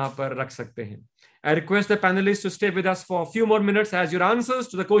हम यहाँ पर रख सकते हैं. I request the panelists to stay with us for a few more minutes as your answers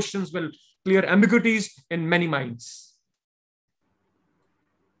to the questions will clear ambiguities in many minds.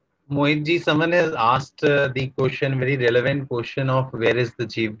 Mohit ji, someone has asked the question, very relevant question of where is the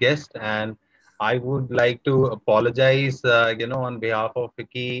chief guest, and I would like to apologize, on behalf of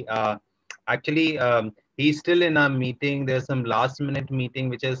FICCI. Actually, he's still in a meeting. There's some last minute meeting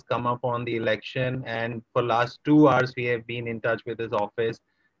which has come up on the election, and for last 2 hours we have been in touch with his office,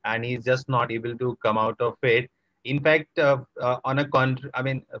 and he's just not able to come out of it. In fact, to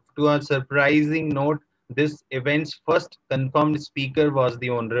a surprising note, this event's first confirmed speaker was the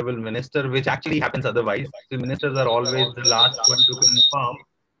Honorable Minister, which actually happens otherwise. The ministers are always the last one to confirm.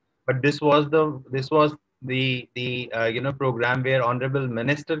 But this was the program where Honorable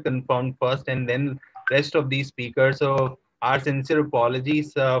Minister confirmed first, and then rest of these speakers. So our sincere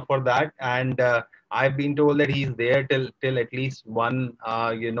apologies for that. And I've been told that he's there till at least 1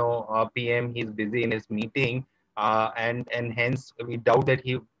 p.m. He's busy in his meeting, and hence we doubt that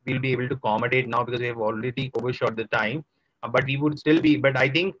he will be able to accommodate now because we have already overshot the time. But we would still be. But I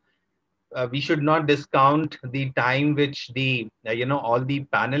think we should not discount the time which the all the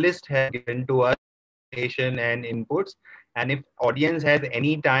panelists have given to us and inputs. And if audience has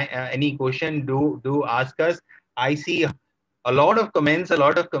any time any question, do ask us. I see a lot of comments,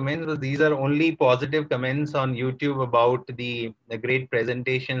 but these are only positive comments on YouTube about the great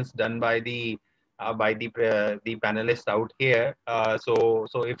presentations done by the panelists out here.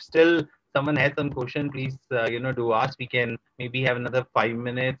 So if still someone has some question, please do ask. We can maybe have another 5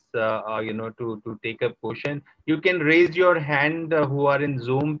 minutes to take a question. You can raise your hand who are in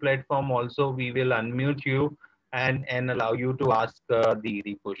Zoom platform also. We will unmute you and allow you to ask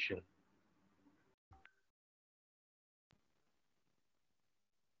the question.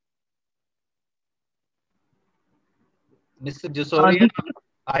 Mr. Jasoria,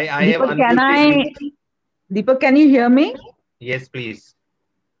 I have unmuted. Deepak, can you hear me? Yes, please.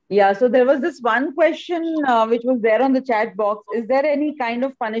 Yeah, so there was this one question which was there on the chat box. Is there any kind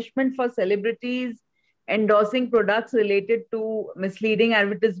of punishment for celebrities endorsing products related to misleading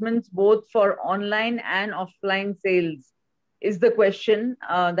advertisements, both for online and offline sales? Is the question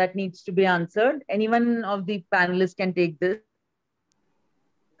that needs to be answered. Anyone of the panelists can take this.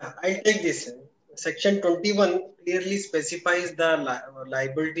 I'll take this. Section 21 clearly specifies the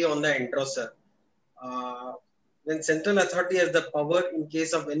liability on the endorser. When central authority has the power in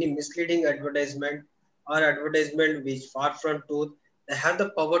case of any misleading advertisement or advertisement which far from truth, they have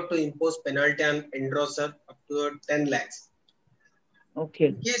the power to impose penalty on endorser up to 10 lakhs. Okay.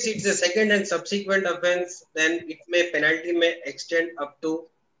 In case it's a second and subsequent offense, then penalty may extend up to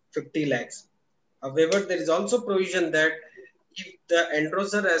 50 lakhs. However, there is also provision that if the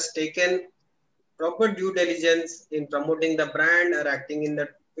endorser has taken proper due diligence in promoting the brand or acting in the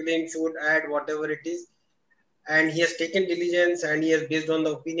film, shoot, ad, whatever it is, and he has taken diligence and he has based on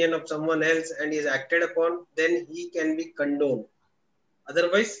the opinion of someone else and he has acted upon, then he can be condoned.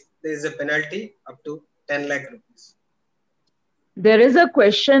 Otherwise, there is a penalty up to 10 lakh rupees. There is a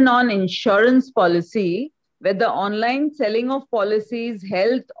question on insurance policy, whether online selling of policies,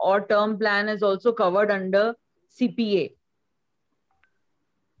 health or term plan is also covered under CPA.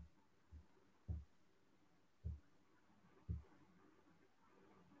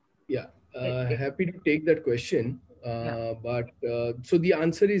 Yeah, happy to take that question. So the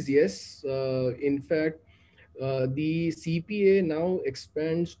answer is yes. In fact, the CPA now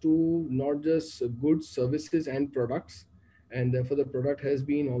expands to not just goods, services, and products, and therefore the product has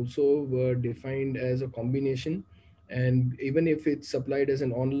been also defined as a combination. And even if it's supplied as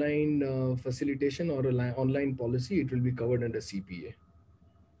an online facilitation or an online policy, it will be covered under CPA.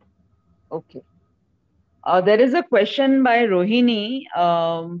 Okay. There is a question by Rohini.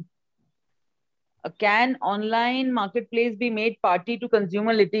 Can online marketplace be made party to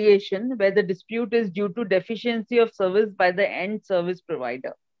consumer litigation where the dispute is due to deficiency of service by the end service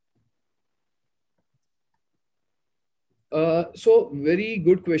provider? So very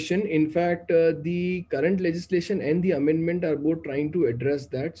good question. In fact, the current legislation and the amendment are both trying to address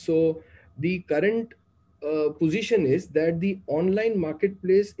that. So the current position is that the online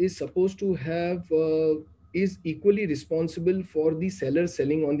marketplace is supposed to have is equally responsible for the seller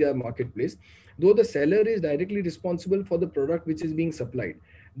selling on their marketplace, though the seller is directly responsible for the product which is being supplied.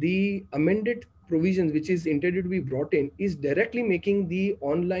 The amended provisions which is intended to be brought in is directly making the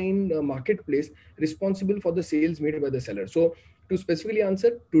online marketplace responsible for the sales made by the seller. So to specifically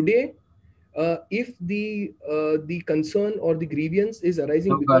answer, today, if the concern or the grievance is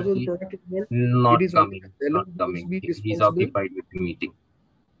arising because of the product involved, not it is only coming, the seller not who coming. must be He's responsible. occupied with the meeting.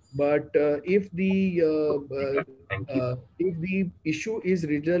 But Thank you. if the issue is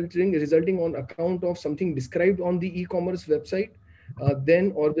resulting on account of something described on the e-commerce website,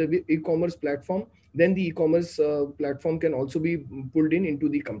 then or the e-commerce platform, then the e-commerce platform can also be pulled in into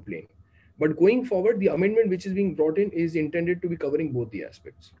the complaint. But going forward, the amendment which is being brought in is intended to be covering both the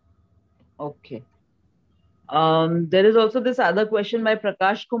aspects. Okay. There is also this other question by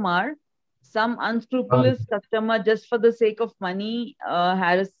Prakash Kumar. Some unscrupulous customer, just for the sake of money,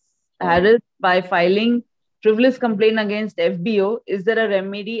 harassed by filing frivolous complaint against FBO. Is there a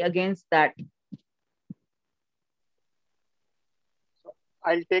remedy against that?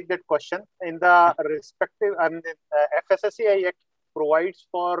 I'll take that question. In the respective, FSSAI Act provides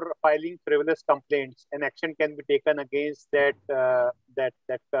for filing frivolous complaints. An action can be taken against that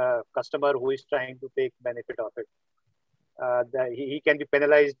customer who is trying to take benefit of it. He can be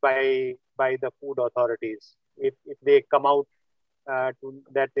penalized by the food authorities if they come out to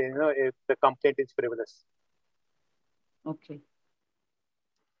that, if the complaint is frivolous. Okay.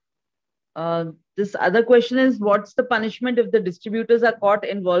 This other question is, what's the punishment if the distributors are caught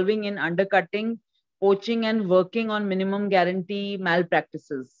involving in undercutting, poaching, and working on minimum guarantee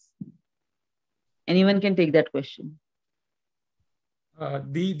malpractices? Anyone can take that question.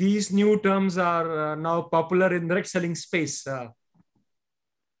 These new terms are now popular in direct selling space.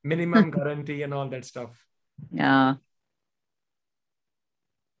 Minimum guarantee and all that stuff. Yeah.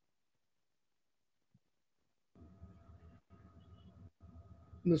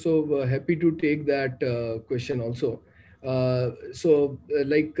 So happy to take that question also.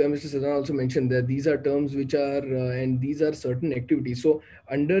 Like Mr. Sadhana also mentioned, that these are terms which are and these are certain activities. So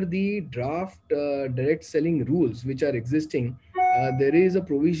under the draft direct selling rules which are existing, there is a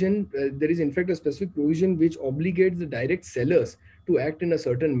provision, there is in fact a specific provision which obligates the direct sellers to act in a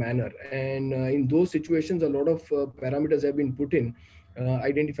certain manner. And in those situations, a lot of parameters have been put in,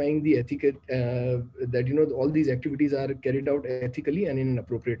 identifying the etiquette, that all these activities are carried out ethically and in an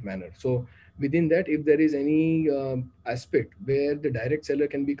appropriate manner. So within that, if there is any aspect where the direct seller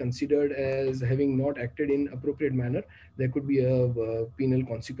can be considered as having not acted in appropriate manner, there could be a penal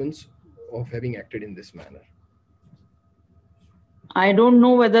consequence of having acted in this manner. I don't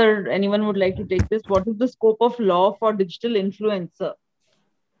know whether anyone would like to take this. What is the scope of law for digital influencer?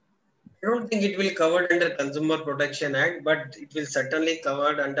 I don't think it will covered under Consumer Protection Act, but it will certainly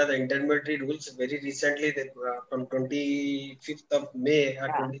covered under the intermediary rules. Very recently, from 25th of May or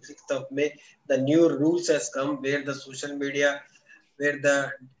 26th of May, the new rules has come where the social media, where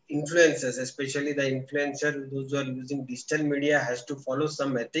the influencers, especially the influencer, those who are using digital media, has to follow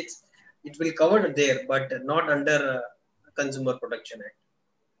some ethics. It will cover there, but not under Consumer Protection Act.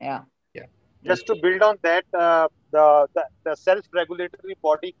 Yeah. Just to build on that, the self-regulatory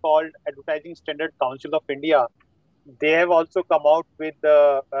body called Advertising Standard Council of India, they have also come out with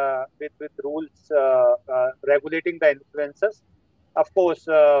rules regulating the influencers. Of course,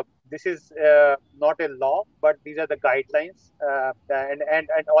 this is not a law, but these are the guidelines,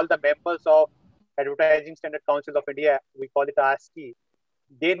 and all the members of Advertising Standard Council of India, we call it ASCI,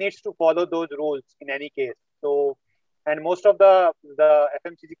 they need to follow those rules in any case. So. And most of the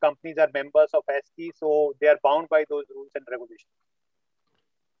FMCG companies are members of ASCI, so they are bound by those rules and regulations.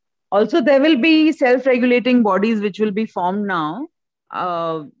 Also, there will be self-regulating bodies which will be formed now.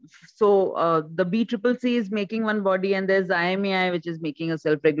 The BCCC is making one body, and there's IMAI which is making a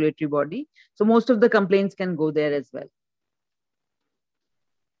self-regulatory body. So most of the complaints can go there as well.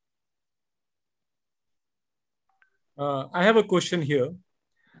 I have a question here.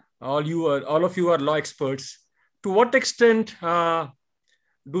 All of you are law experts. To what extent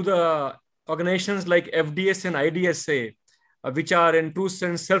do the organizations like FDS and IDSA, which are in true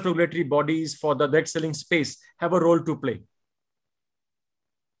sense self-regulatory bodies for the direct selling space, have a role to play?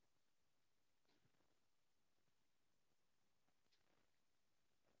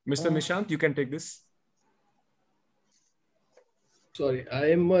 Mr. Nishant, you can take this. Sorry,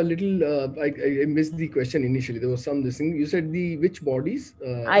 I am a little, I missed the question initially. There was some listening. You said which bodies?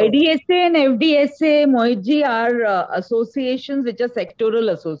 IDSA and FDSA, Mohitji, are associations which are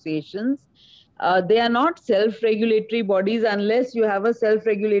sectoral associations. They are not self-regulatory bodies unless you have a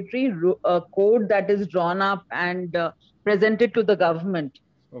self-regulatory code that is drawn up and presented to the government.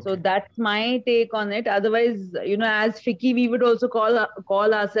 Okay. So that's my take on it. Otherwise, as FICCI, we would also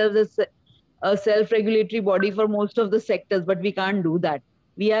call ourselves as a self-regulatory body for most of the sectors, but we can't do that.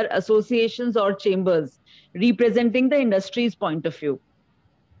 We are associations or chambers representing the industry's point of view.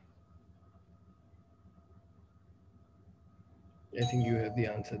 I think you have the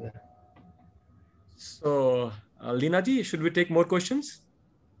answer there. So, Leena ji, should we take more questions?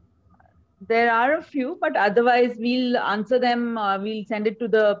 There are a few, but otherwise we'll answer them. We'll send it to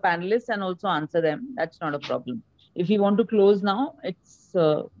the panelists and also answer them. That's not a problem. If you want to close now, it's,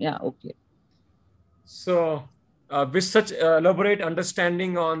 okay. So, with such elaborate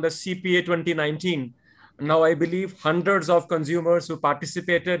understanding on the CPA 2019, now I believe hundreds of consumers who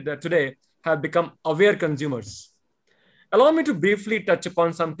participated today have become aware consumers. Allow me to briefly touch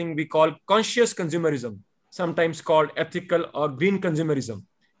upon something we call conscious consumerism, sometimes called ethical or green consumerism.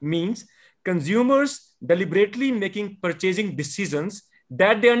 Means consumers deliberately making purchasing decisions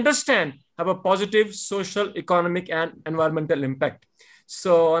that they understand have a positive social, economic, and environmental impact.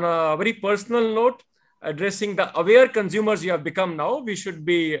 So on a very personal note, addressing the aware consumers you have become now, we should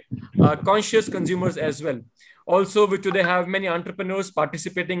be conscious consumers as well. Also, we today have many entrepreneurs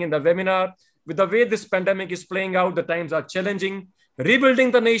participating in the webinar. With the way this pandemic is playing out, the times are challenging. Rebuilding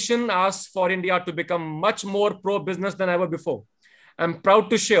the nation asks for India to become much more pro-business than ever before. I'm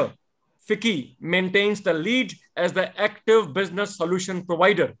proud to share FICCI maintains the lead as the active business solution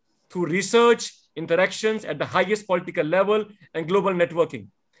provider through research, interactions at the highest political level, and global networking.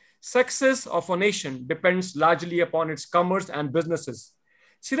 Success of a nation depends largely upon its commerce and businesses.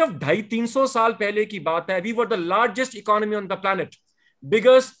 सिर्फ 250-300 साल पहले की बात है. We were the largest economy on the planet,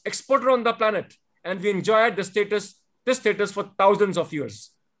 biggest exporter on the planet, and we enjoyed this status for thousands of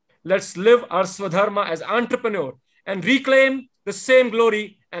years. Let's live our Swadharma as entrepreneur and reclaim the same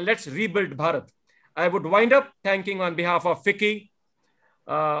glory, and let's rebuild Bharat. I would wind up thanking on behalf of FICCI,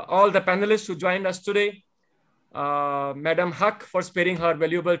 all the panelists who joined us today, Madam Haq for sparing her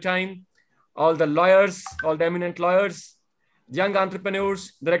valuable time, all the lawyers, all the eminent lawyers, young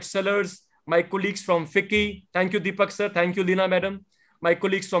entrepreneurs, direct sellers, my colleagues from FICCI. Thank you, Deepak sir. Thank you, Leena madam. My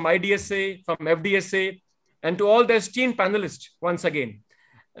colleagues from IDSA, from FDSA, and to all the esteemed panelists once again.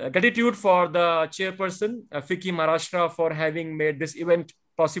 Gratitude for the chairperson, FICCI Maharashtra, for having made this event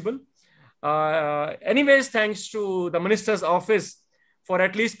possible. Anyways, thanks to the minister's office for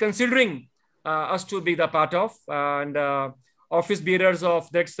at least considering us to be the part of, and office bearers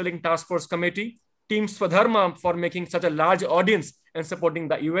of the Excelling Task Force Committee, Team Swadharma for making such a large audience and supporting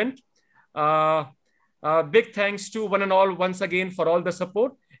the event. Big thanks to one and all once again for all the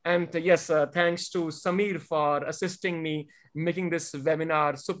support. And yes, thanks to Samir for assisting me making this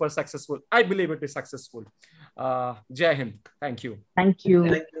webinar super successful. I believe it is successful. Jai Hind. Thank you. Thank you.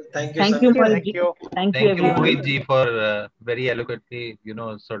 Thank you. Thank you, Thank you. Thank you, everyone. Mohit ji, for very eloquently,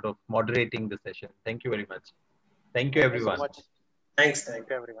 sort of moderating the session. Thank you very much. Thank you, everyone. Thank you so much. Thanks. Thank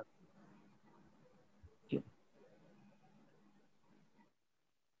you, everyone.